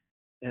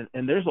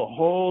 And there's a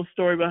whole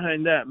story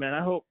behind that, man.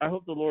 I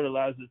hope the Lord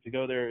allows us to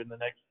go there in the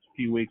next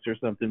few weeks or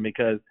something,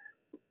 because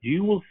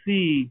you will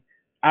see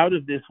out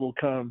of this will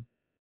come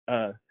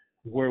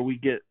where we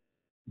get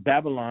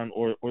Babylon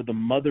or the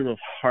mother of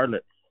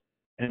harlots,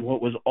 and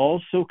what was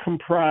also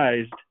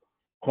comprised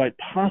quite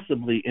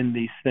possibly in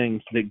these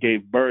things that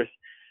gave birth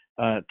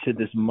to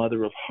this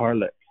mother of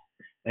harlots,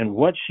 and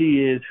what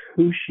she is,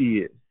 who she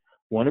is.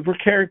 One of her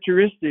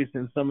characteristics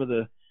in some of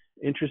the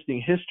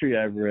interesting history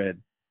I've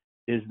read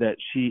is that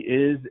she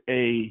is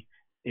a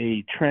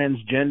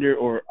transgender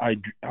or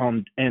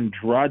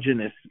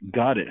androgynous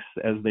goddess,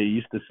 as they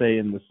used to say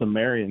in the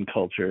Sumerian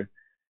culture,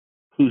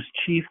 whose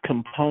chief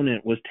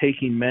component was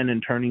taking men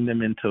and turning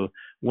them into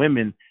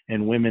women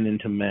and women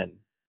into men.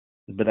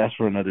 But that's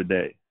for another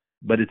day.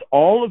 But it's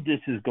all of this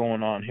is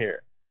going on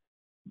here.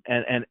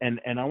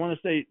 And I want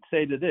to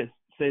say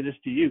this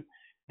to you,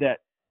 that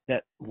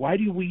why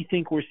do we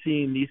think we're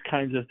seeing these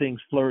kinds of things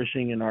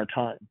flourishing in our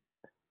time?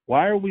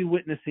 Why are we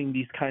witnessing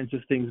these kinds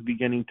of things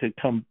beginning to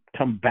come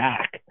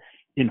back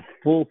in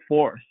full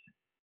force?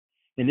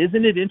 And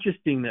isn't it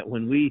interesting that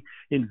when we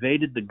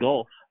invaded the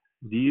Gulf,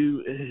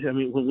 when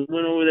we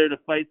went over there to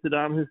fight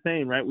Saddam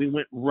Hussein, right? We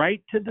went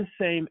right to the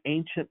same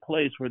ancient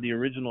place where the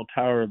original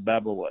Tower of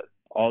Babel was,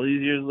 all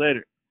these years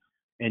later.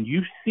 And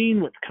you've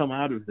seen what's come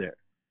out of there.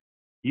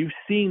 You've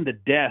seen the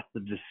death, the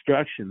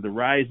destruction, the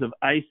rise of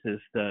ISIS,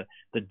 the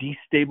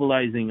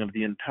destabilizing of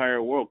the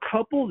entire world.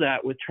 Couple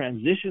that with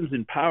transitions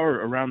in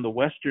power around the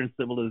Western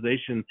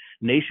civilization,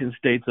 nation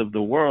states of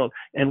the world,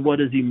 and what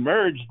has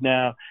emerged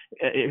now,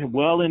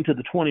 well into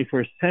the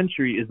 21st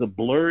century, is a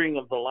blurring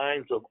of the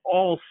lines of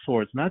all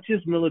sorts, not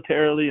just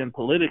militarily and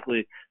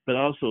politically, but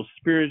also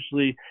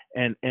spiritually,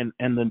 and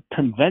the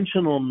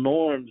conventional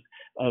norms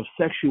of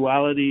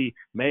sexuality,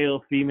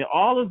 male, female.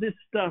 All of this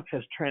stuff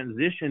has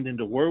transitioned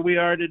into where we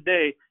are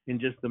today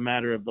in just a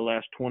matter of the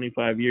last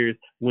 25 years,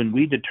 when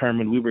we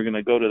determined we were going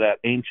to go to that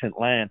ancient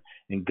land.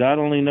 And God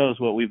only knows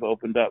what we've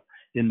opened up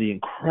in the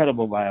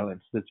incredible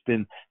violence that's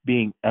been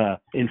being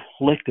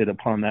inflicted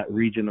upon that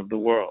region of the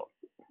world.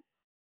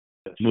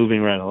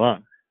 Moving right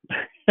along.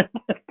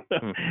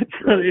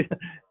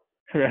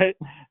 Right?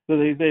 So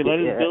they say, let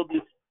us build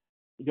this.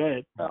 Go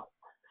ahead.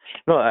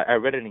 No, I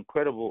read an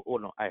incredible,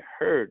 I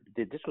heard,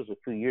 this was a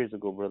few years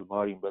ago, Brother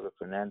Marty and Brother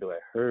Fernando, I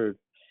heard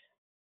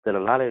that a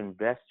lot of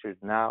investors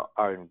now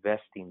are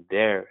investing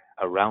there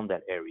around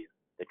that area.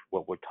 That's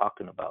what we're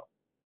talking about.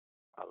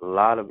 A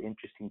lot of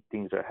interesting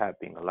things are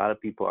happening. A lot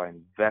of people are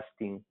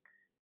investing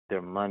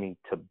their money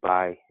to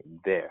buy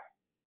there.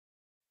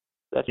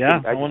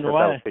 I wonder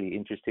why. That was pretty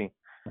interesting.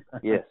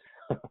 Yes.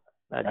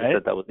 I just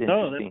thought that was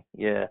interesting.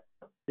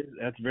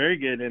 That's very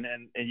good.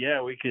 And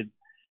yeah, we could.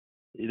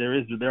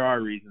 There are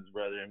reasons,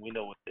 brother, and we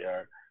know what they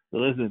are. So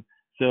listen,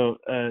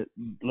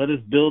 let us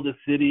build a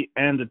city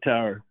and a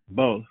tower,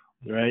 both,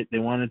 right? They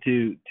wanted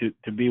to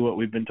be what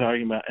we've been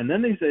talking about. And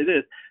then they say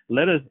this,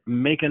 let us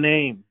make a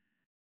name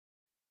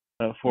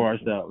for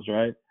ourselves,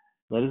 right?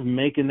 Let us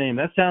make a name.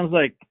 That sounds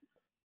like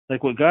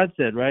what God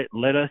said, right?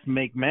 Let us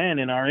make man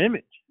in our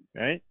image,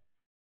 right?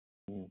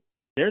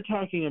 They're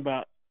talking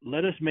about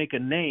let us make a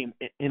name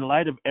in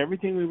light of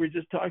everything we were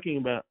just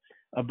talking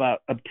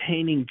about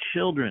obtaining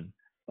children,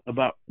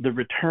 about the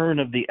return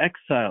of the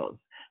exiles,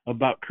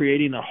 about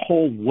creating a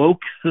whole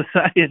woke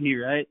society,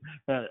 right?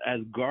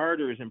 As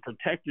guarders and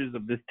protectors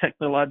of this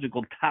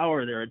technological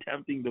tower they're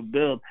attempting to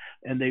build,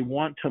 and they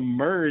want to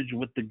merge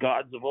with the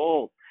gods of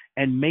old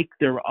and make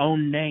their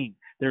own name.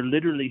 They're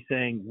literally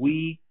saying,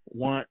 we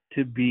want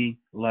to be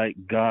like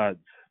gods.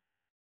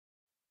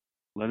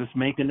 Let us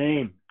make a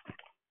name,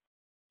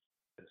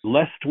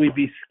 lest we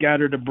be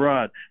scattered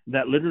abroad.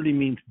 That literally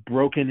means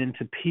broken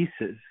into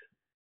pieces.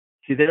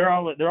 See, they're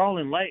all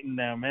enlightened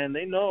now, man.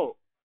 They know.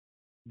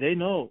 They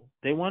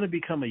want to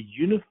become a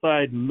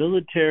unified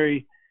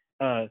military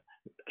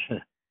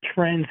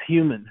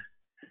transhuman,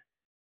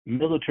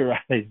 militarized,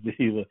 if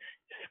you will.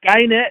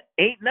 Skynet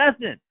ain't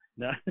nothing.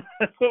 No,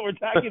 that's what we're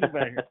talking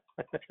about here.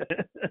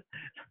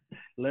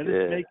 Let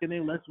us make a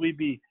name, lest we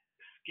be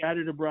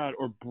scattered abroad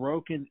or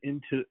broken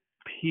into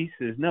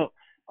pieces. No,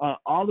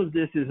 all of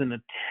this is an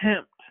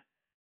attempt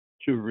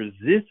to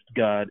resist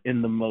God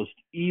in the most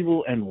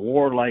evil and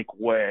warlike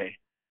way.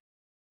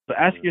 So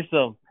ask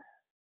yourself,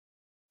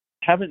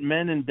 haven't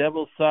men and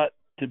devils sought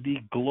to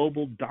be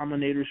global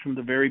dominators from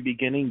the very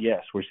beginning?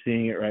 Yes, we're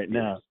seeing it right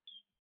now.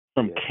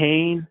 From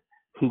Cain,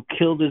 who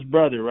killed his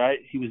brother, right?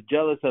 He was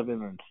jealous of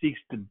him and seeks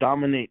to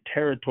dominate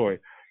territory.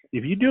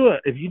 If you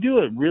do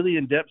a really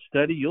in-depth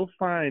study, you'll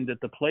find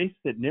that the place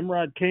that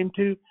Nimrod came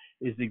to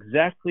is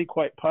exactly,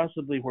 quite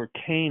possibly, where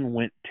Cain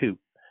went to.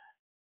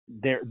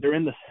 They're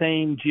in the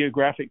same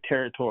geographic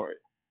territory.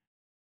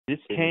 This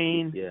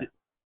Cain,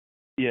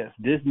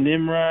 this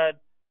Nimrod,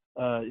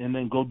 and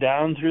then go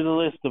down through the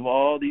list of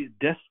all these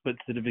despots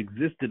that have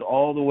existed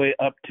all the way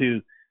up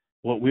to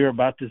what we're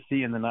about to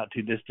see in the not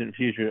too distant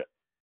future,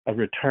 a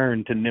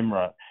return to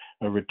Nimrod,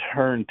 a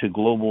return to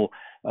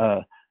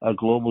a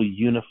global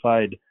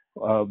unified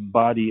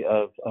body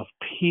of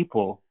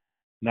people.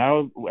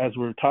 Now, as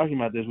we're talking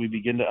about this, we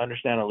begin to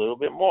understand a little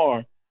bit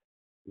more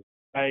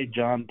why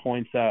John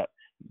points out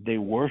they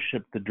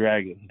worshiped the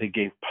dragon. They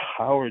gave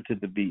power to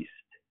the beast,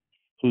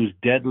 whose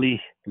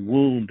deadly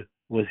wound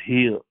was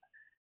healed.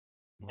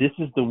 This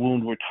is the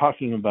wound we're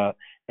talking about,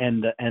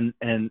 and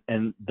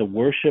the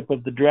worship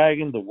of the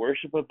dragon, the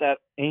worship of that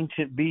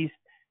ancient beast,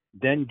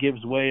 then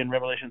gives way in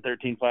Revelation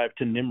 13:5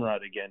 to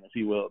Nimrod again, if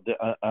you will,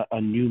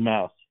 a new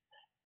mouse,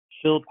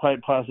 filled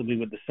quite possibly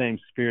with the same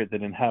spirit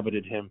that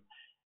inhabited him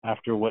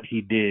after what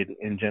he did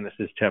in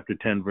Genesis chapter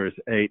 10, verse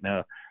 8.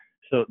 Now,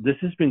 so this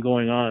has been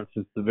going on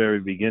since the very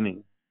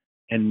beginning,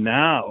 and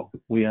now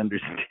we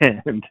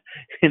understand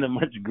in a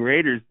much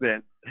greater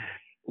sense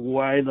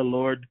why the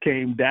Lord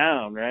came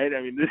down, right?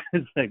 I mean, this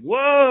is like,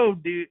 whoa,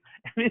 dude.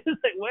 I mean,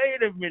 it's like,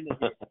 wait a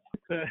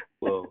minute.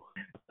 Whoa.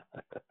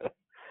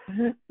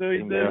 So he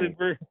says in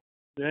verse,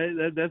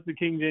 right? That's the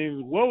King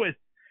James, whoa.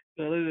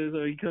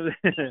 So he comes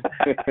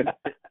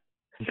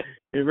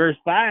in verse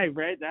 5,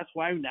 right? That's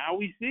why now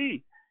we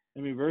see. I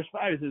mean, verse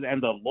 5 says,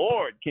 and the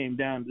Lord came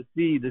down to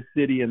see the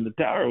city and the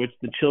tower which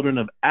the children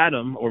of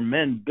Adam or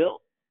men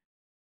built.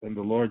 And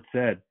the Lord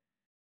said,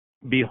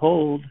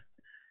 behold,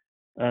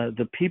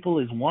 the people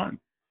is one,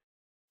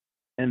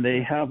 and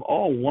they have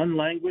all one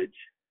language,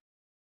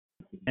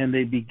 and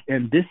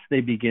this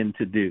they begin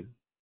to do.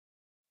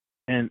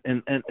 And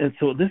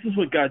so this is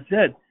what God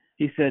said.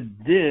 He said,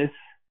 this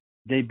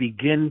they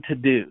begin to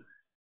do.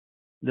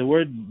 The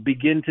word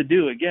begin to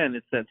do, again,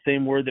 it's that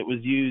same word that was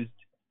used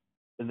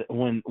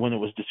when it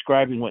was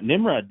describing what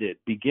Nimrod did.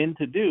 Begin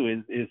to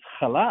do is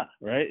chala,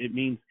 right? It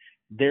means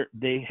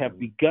they have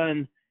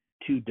begun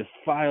to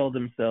defile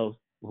themselves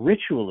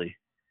ritually.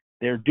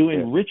 They're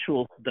doing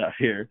ritual stuff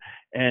here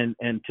and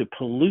to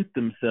pollute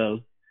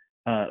themselves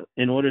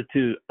in order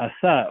to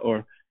asa,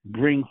 or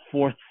bring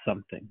forth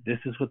something. This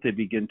is what they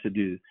begin to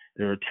do.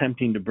 They're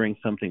attempting to bring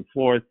something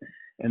forth.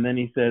 And then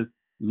he says,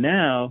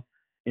 now,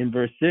 in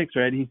verse 6,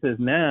 right, he says,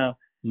 now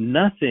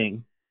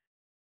nothing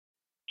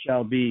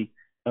shall be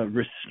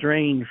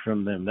restrained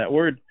from them. That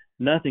word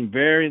nothing,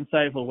 very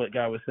insightful what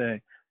God was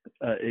saying.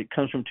 It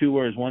comes from two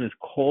words. One is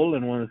kol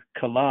and one is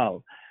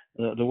kalal.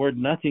 The word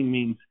nothing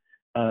means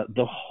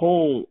the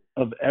whole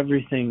of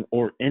everything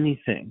or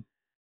anything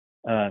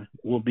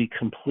will be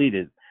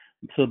completed.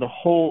 So the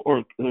whole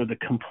or the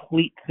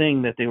complete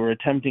thing that they were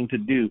attempting to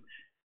do,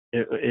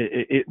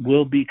 it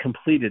will be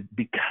completed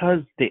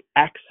because they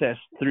accessed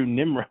through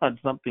Nimrod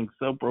something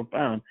so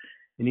profound.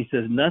 And he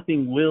says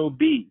nothing will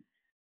be.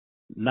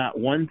 Not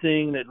one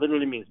thing. That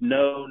literally means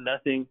no,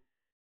 nothing.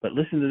 But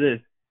listen to this.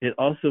 It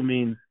also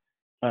means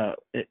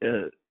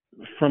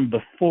from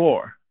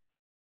before.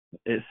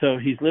 So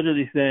he's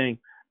literally saying,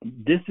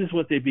 this is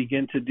what they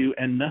begin to do,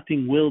 and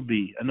nothing will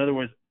be. In other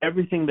words,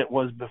 everything that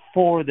was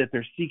before that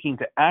they're seeking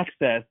to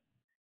access,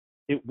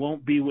 it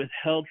won't be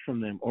withheld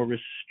from them or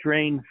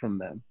restrained from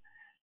them.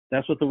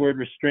 That's what the word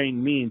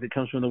restrained means. It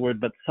comes from the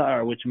word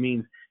batsar, which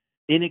means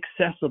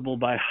inaccessible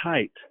by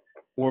height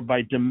or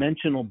by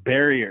dimensional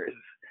barriers.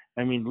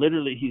 I mean,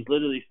 literally, he's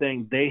literally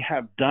saying they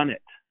have done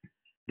it.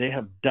 They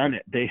have done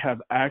it. They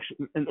have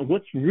action. And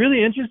what's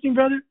really interesting,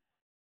 brother,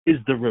 is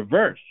the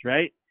reverse,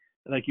 right?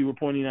 Like you were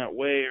pointing out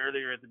way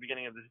earlier at the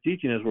beginning of this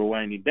teaching as we're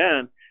winding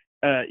down,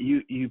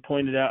 you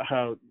pointed out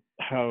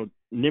how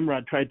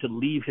Nimrod tried to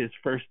leave his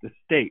first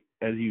estate,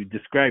 as you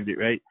described it,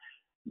 right?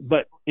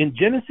 But in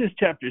Genesis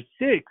chapter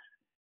 6,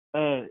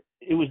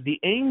 it was the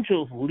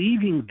angels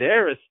leaving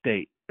their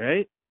estate,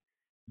 right?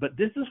 But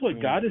this is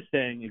what God is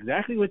saying,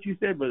 exactly what you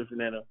said, Brother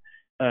Fernando,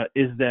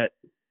 is that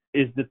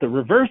the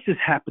reverse is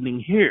happening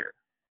here.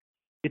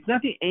 It's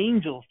not the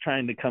angels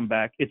trying to come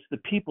back, it's the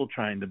people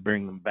trying to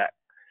bring them back.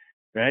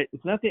 Right?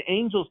 It's not the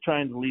angels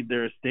trying to leave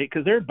their estate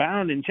because they're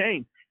bound and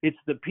chained. It's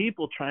the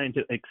people trying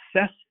to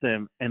access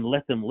them and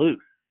let them loose.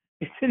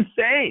 It's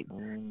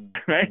insane,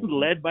 right?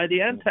 Led by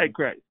the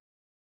Antichrist.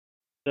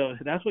 So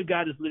that's what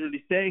God is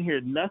literally saying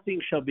here.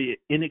 Nothing shall be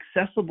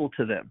inaccessible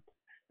to them.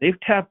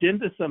 They've tapped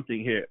into something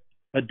here.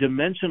 A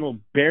dimensional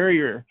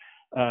barrier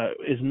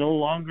is no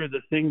longer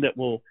the thing that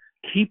will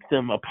keep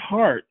them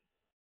apart.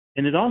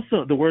 And it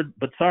also, the word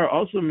batsar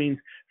also means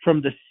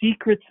from the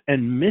secrets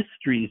and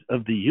mysteries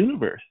of the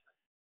universe.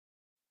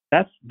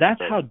 That's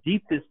how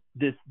deep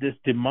this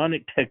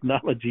demonic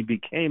technology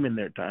became in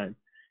their time,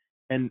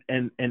 and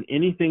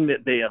anything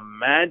that they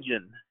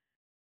imagine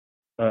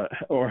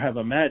or have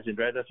imagined,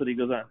 right? That's what he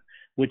goes on,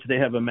 which they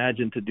have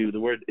imagined to do. The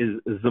word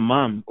is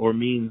zamam, or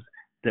means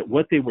that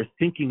what they were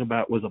thinking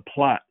about was a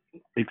plot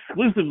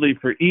exclusively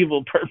for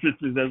evil purposes,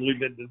 as we've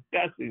been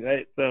discussing,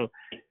 right? So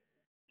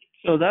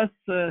that's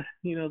the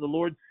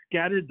Lord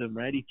scattered them,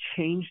 right? He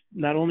changed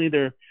not only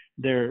their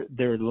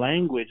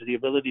language, the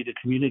ability to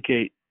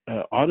communicate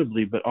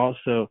audibly, but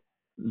also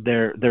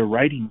their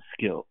writing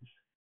skills,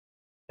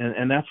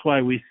 and that's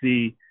why we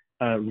see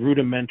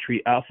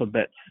rudimentary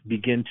alphabets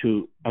begin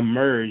to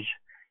emerge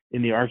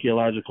in the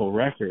archaeological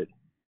record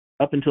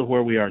up until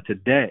where we are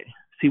today.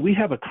 See, we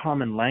have a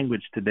common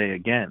language today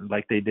again,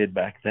 like they did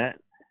back then.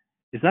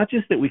 It's not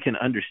just that we can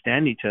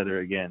understand each other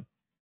again,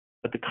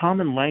 but the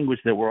common language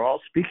that we're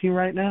all speaking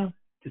right now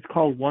is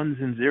called ones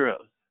and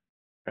zeros,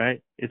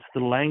 right? It's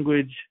the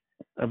language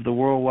of the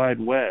World Wide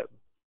Web.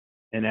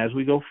 And as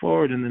we go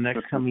forward in the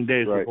next coming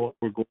days, right,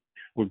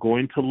 we're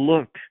going to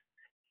look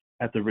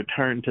at the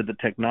return to the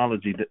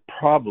technology that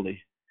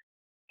probably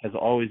has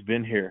always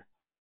been here.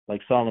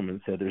 Like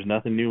Solomon said, there's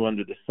nothing new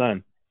under the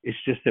sun. It's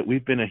just that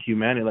we've been a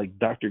humanity, like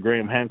Dr.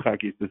 Graham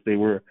Hancock used to say,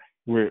 we're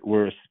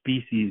a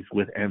species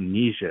with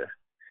amnesia.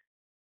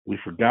 We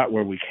forgot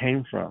where we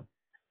came from,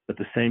 but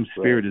the same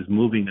spirit is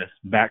moving us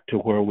back to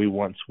where we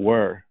once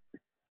were.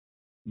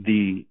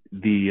 The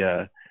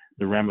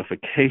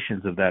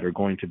ramifications of that are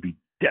going to be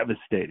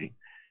devastating,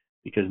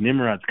 because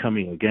Nimrod's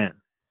coming again,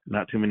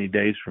 not too many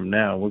days from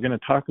now. We're going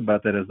to talk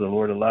about that as the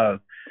Lord allows.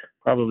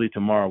 Probably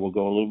tomorrow we'll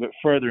go a little bit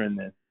further in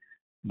this,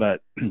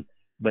 but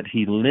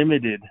he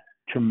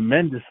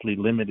tremendously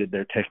limited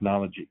their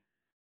technology.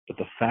 But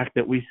the fact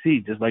that we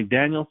see, just like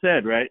Daniel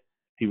said, right?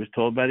 He was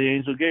told by the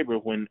angel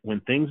Gabriel,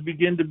 when things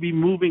begin to be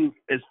moving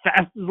as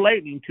fast as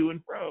lightning to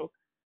and fro,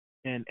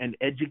 and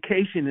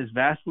education is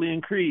vastly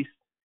increased,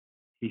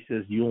 he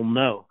says, you'll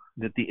know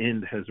that the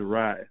end has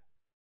arrived.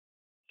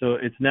 So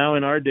it's now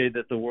in our day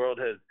that the world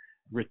has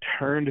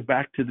returned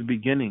back to the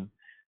beginning.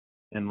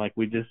 And like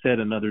we just said,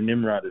 another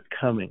Nimrod is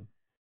coming.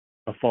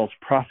 A false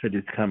prophet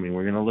is coming.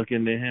 We're going to look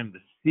into him.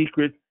 The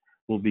secrets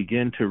will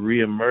begin to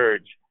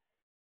reemerge,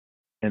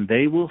 and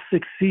they will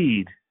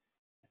succeed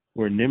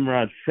where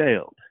Nimrod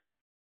failed.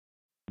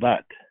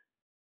 But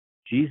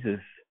Jesus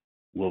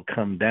will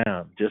come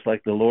down, just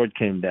like the Lord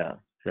came down,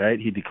 right?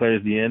 He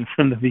declares the end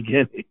from the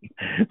beginning.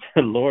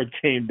 The Lord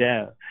came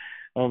down.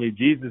 Only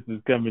Jesus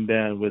is coming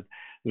down with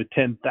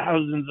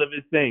 10,000s of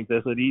his saints.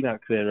 That's what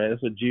Enoch said, right?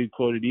 That's what Jude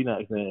quoted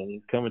Enoch saying.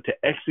 He's coming to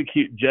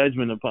execute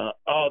judgment upon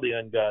all the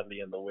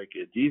ungodly and the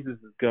wicked. Jesus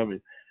is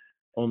coming.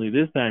 Only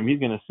this time he's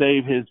going to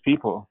save his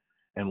people.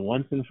 And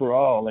once and for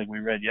all, like we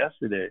read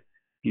yesterday,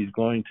 he's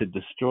going to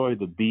destroy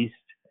the beast.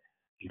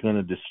 He's going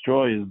to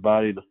destroy his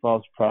body, the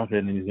false prophet,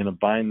 and he's going to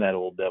bind that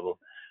old devil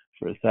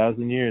for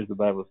 1,000 years, the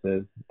Bible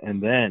says,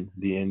 and then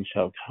the end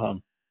shall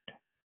come.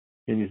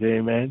 Can you say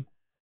amen?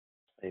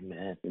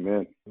 Amen.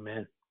 Amen.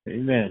 Amen.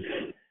 Amen.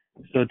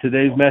 So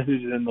today's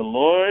message is, and the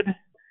Lord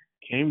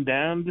came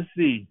down to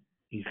see.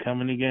 He's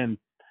coming again.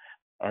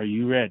 Are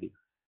you ready?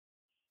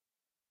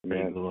 Amen.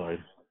 Praise the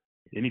Lord.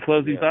 Any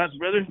closing thoughts,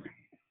 brother?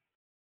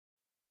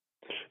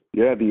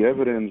 Yeah, the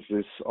evidence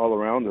is all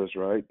around us,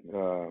 right?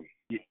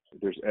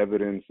 There's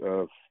evidence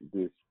of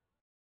this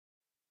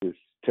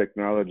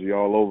technology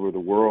all over the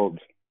world.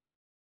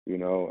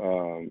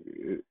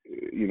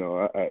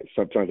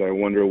 Sometimes I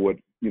wonder what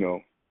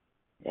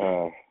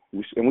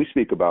we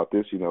speak about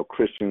this.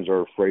 Christians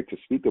are afraid to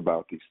speak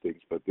about these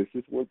things, but this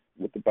is what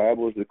the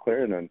Bible is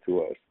declaring unto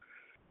us.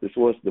 This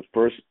was the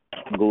first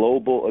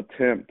global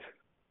attempt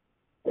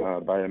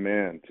by a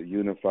man to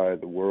unify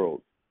the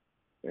world,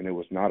 and it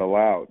was not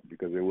allowed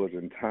because it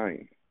wasn't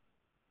time.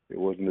 It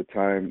wasn't the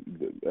time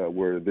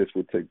where this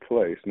would take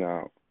place.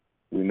 Now,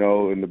 we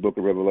know in the book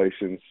of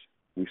Revelations,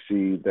 we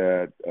see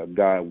that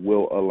God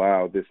will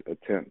allow this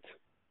attempt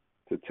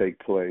to take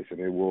place, and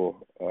it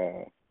will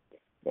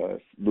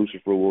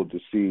Lucifer will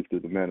deceive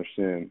through the man of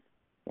sin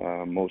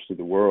most of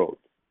the world.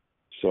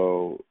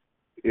 So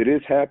it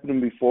is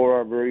happening before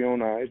our very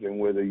own eyes, and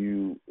whether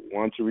you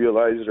want to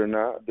realize it or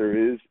not,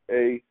 there is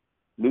a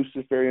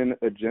Luciferian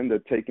agenda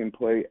taking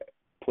place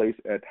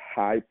at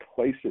high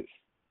places.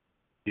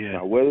 Yeah.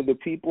 Now, whether the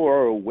people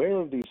are aware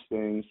of these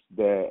things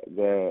that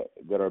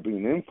are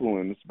being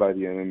influenced by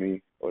the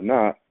enemy or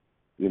not,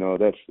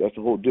 that's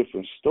a whole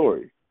different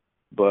story.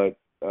 But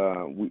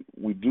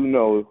we do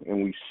know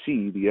and we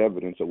see the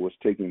evidence of what's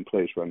taking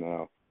place right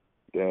now,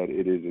 that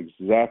it is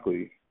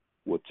exactly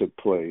what took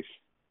place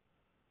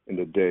in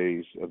the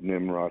days of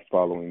Nimrod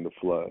following the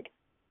flood.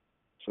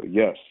 So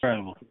yes,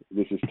 Incredible.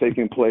 This is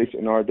taking place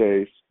in our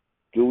days.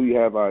 Do we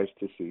have eyes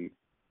to see?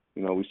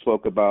 We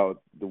spoke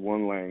about the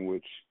one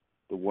language,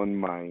 the one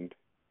mind.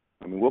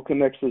 What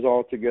connects us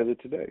all together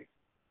today?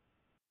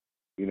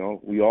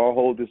 We all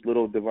hold this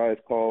little device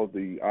called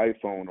the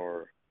iPhone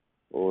or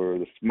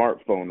the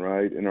smartphone,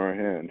 right, in our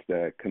hands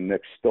that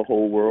connects the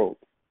whole world.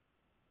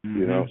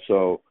 Mm-hmm.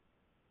 So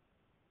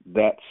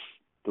that's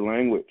the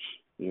language.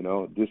 You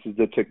know, this is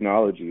the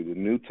technology, the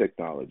new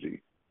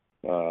technology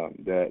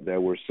that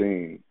we're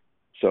seeing.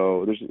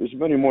 So there's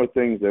many more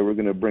things that we're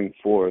going to bring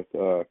forth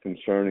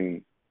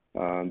concerning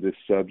this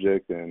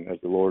subject, and as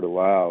the Lord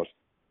allows.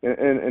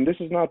 And this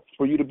is not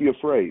for you to be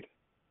afraid.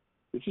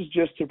 This is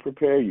just to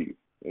prepare you.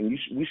 And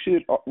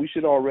we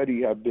should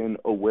already have been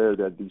aware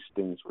that these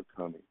things were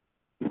coming.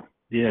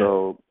 Yeah.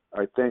 So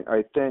I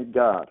thank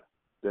God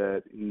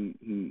that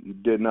he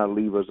did not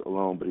leave us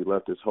alone, but he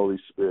left his Holy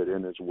Spirit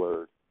in his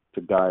word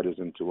to guide us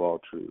into all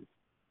truth.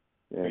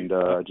 And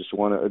I just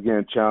want to,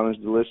 again, challenge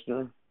the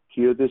listener.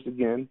 Hear this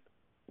again.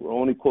 We're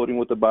only quoting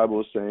what the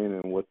Bible is saying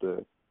and what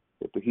the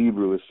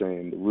Hebrew is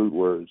saying, the root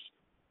words.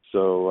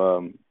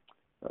 So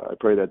I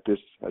pray that this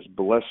has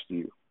blessed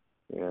you,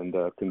 and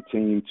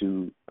continue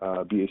to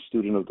be a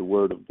student of the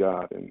Word of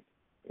God,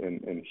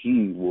 and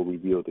He will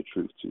reveal the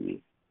truth to you.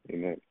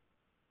 Amen.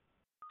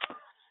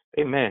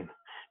 Amen.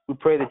 We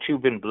pray that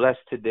you've been blessed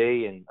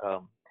today, and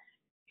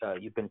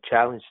you've been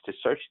challenged to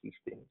search these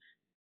things.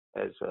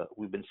 As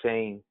we've been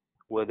saying,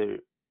 whether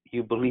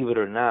you believe it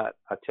or not,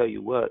 I tell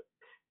you what,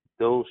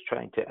 those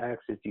trying to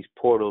access these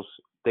portals,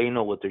 they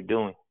know what they're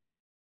doing.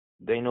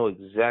 They know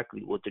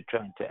exactly what they're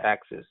trying to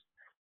access.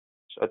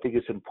 So I think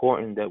it's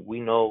important that we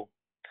know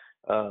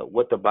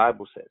what the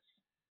Bible says,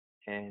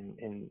 and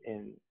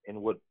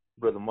what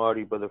Brother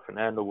Marty, Brother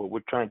Fernando, what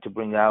we're trying to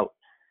bring out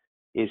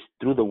is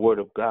through the Word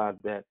of God,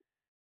 that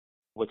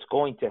what's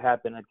going to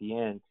happen at the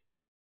end,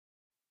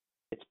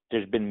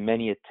 there's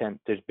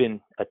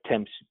been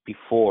attempts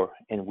before,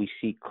 and we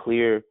see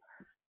clear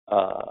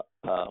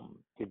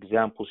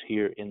examples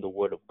here in the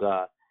Word of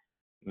God,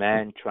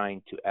 man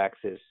trying to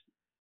access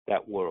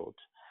that world.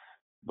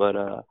 But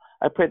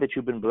I pray that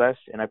you've been blessed,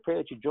 and I pray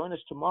that you join us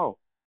tomorrow.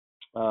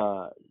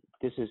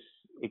 This is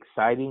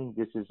exciting.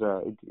 This is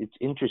it's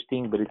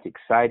interesting, but it's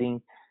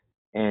exciting.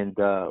 And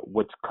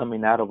what's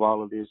coming out of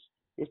all of this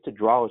is to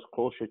draw us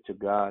closer to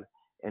God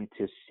and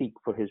to seek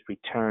for His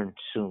return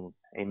soon.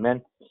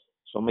 Amen.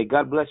 So may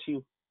God bless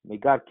you. May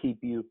God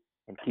keep you,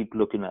 and keep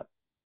looking up.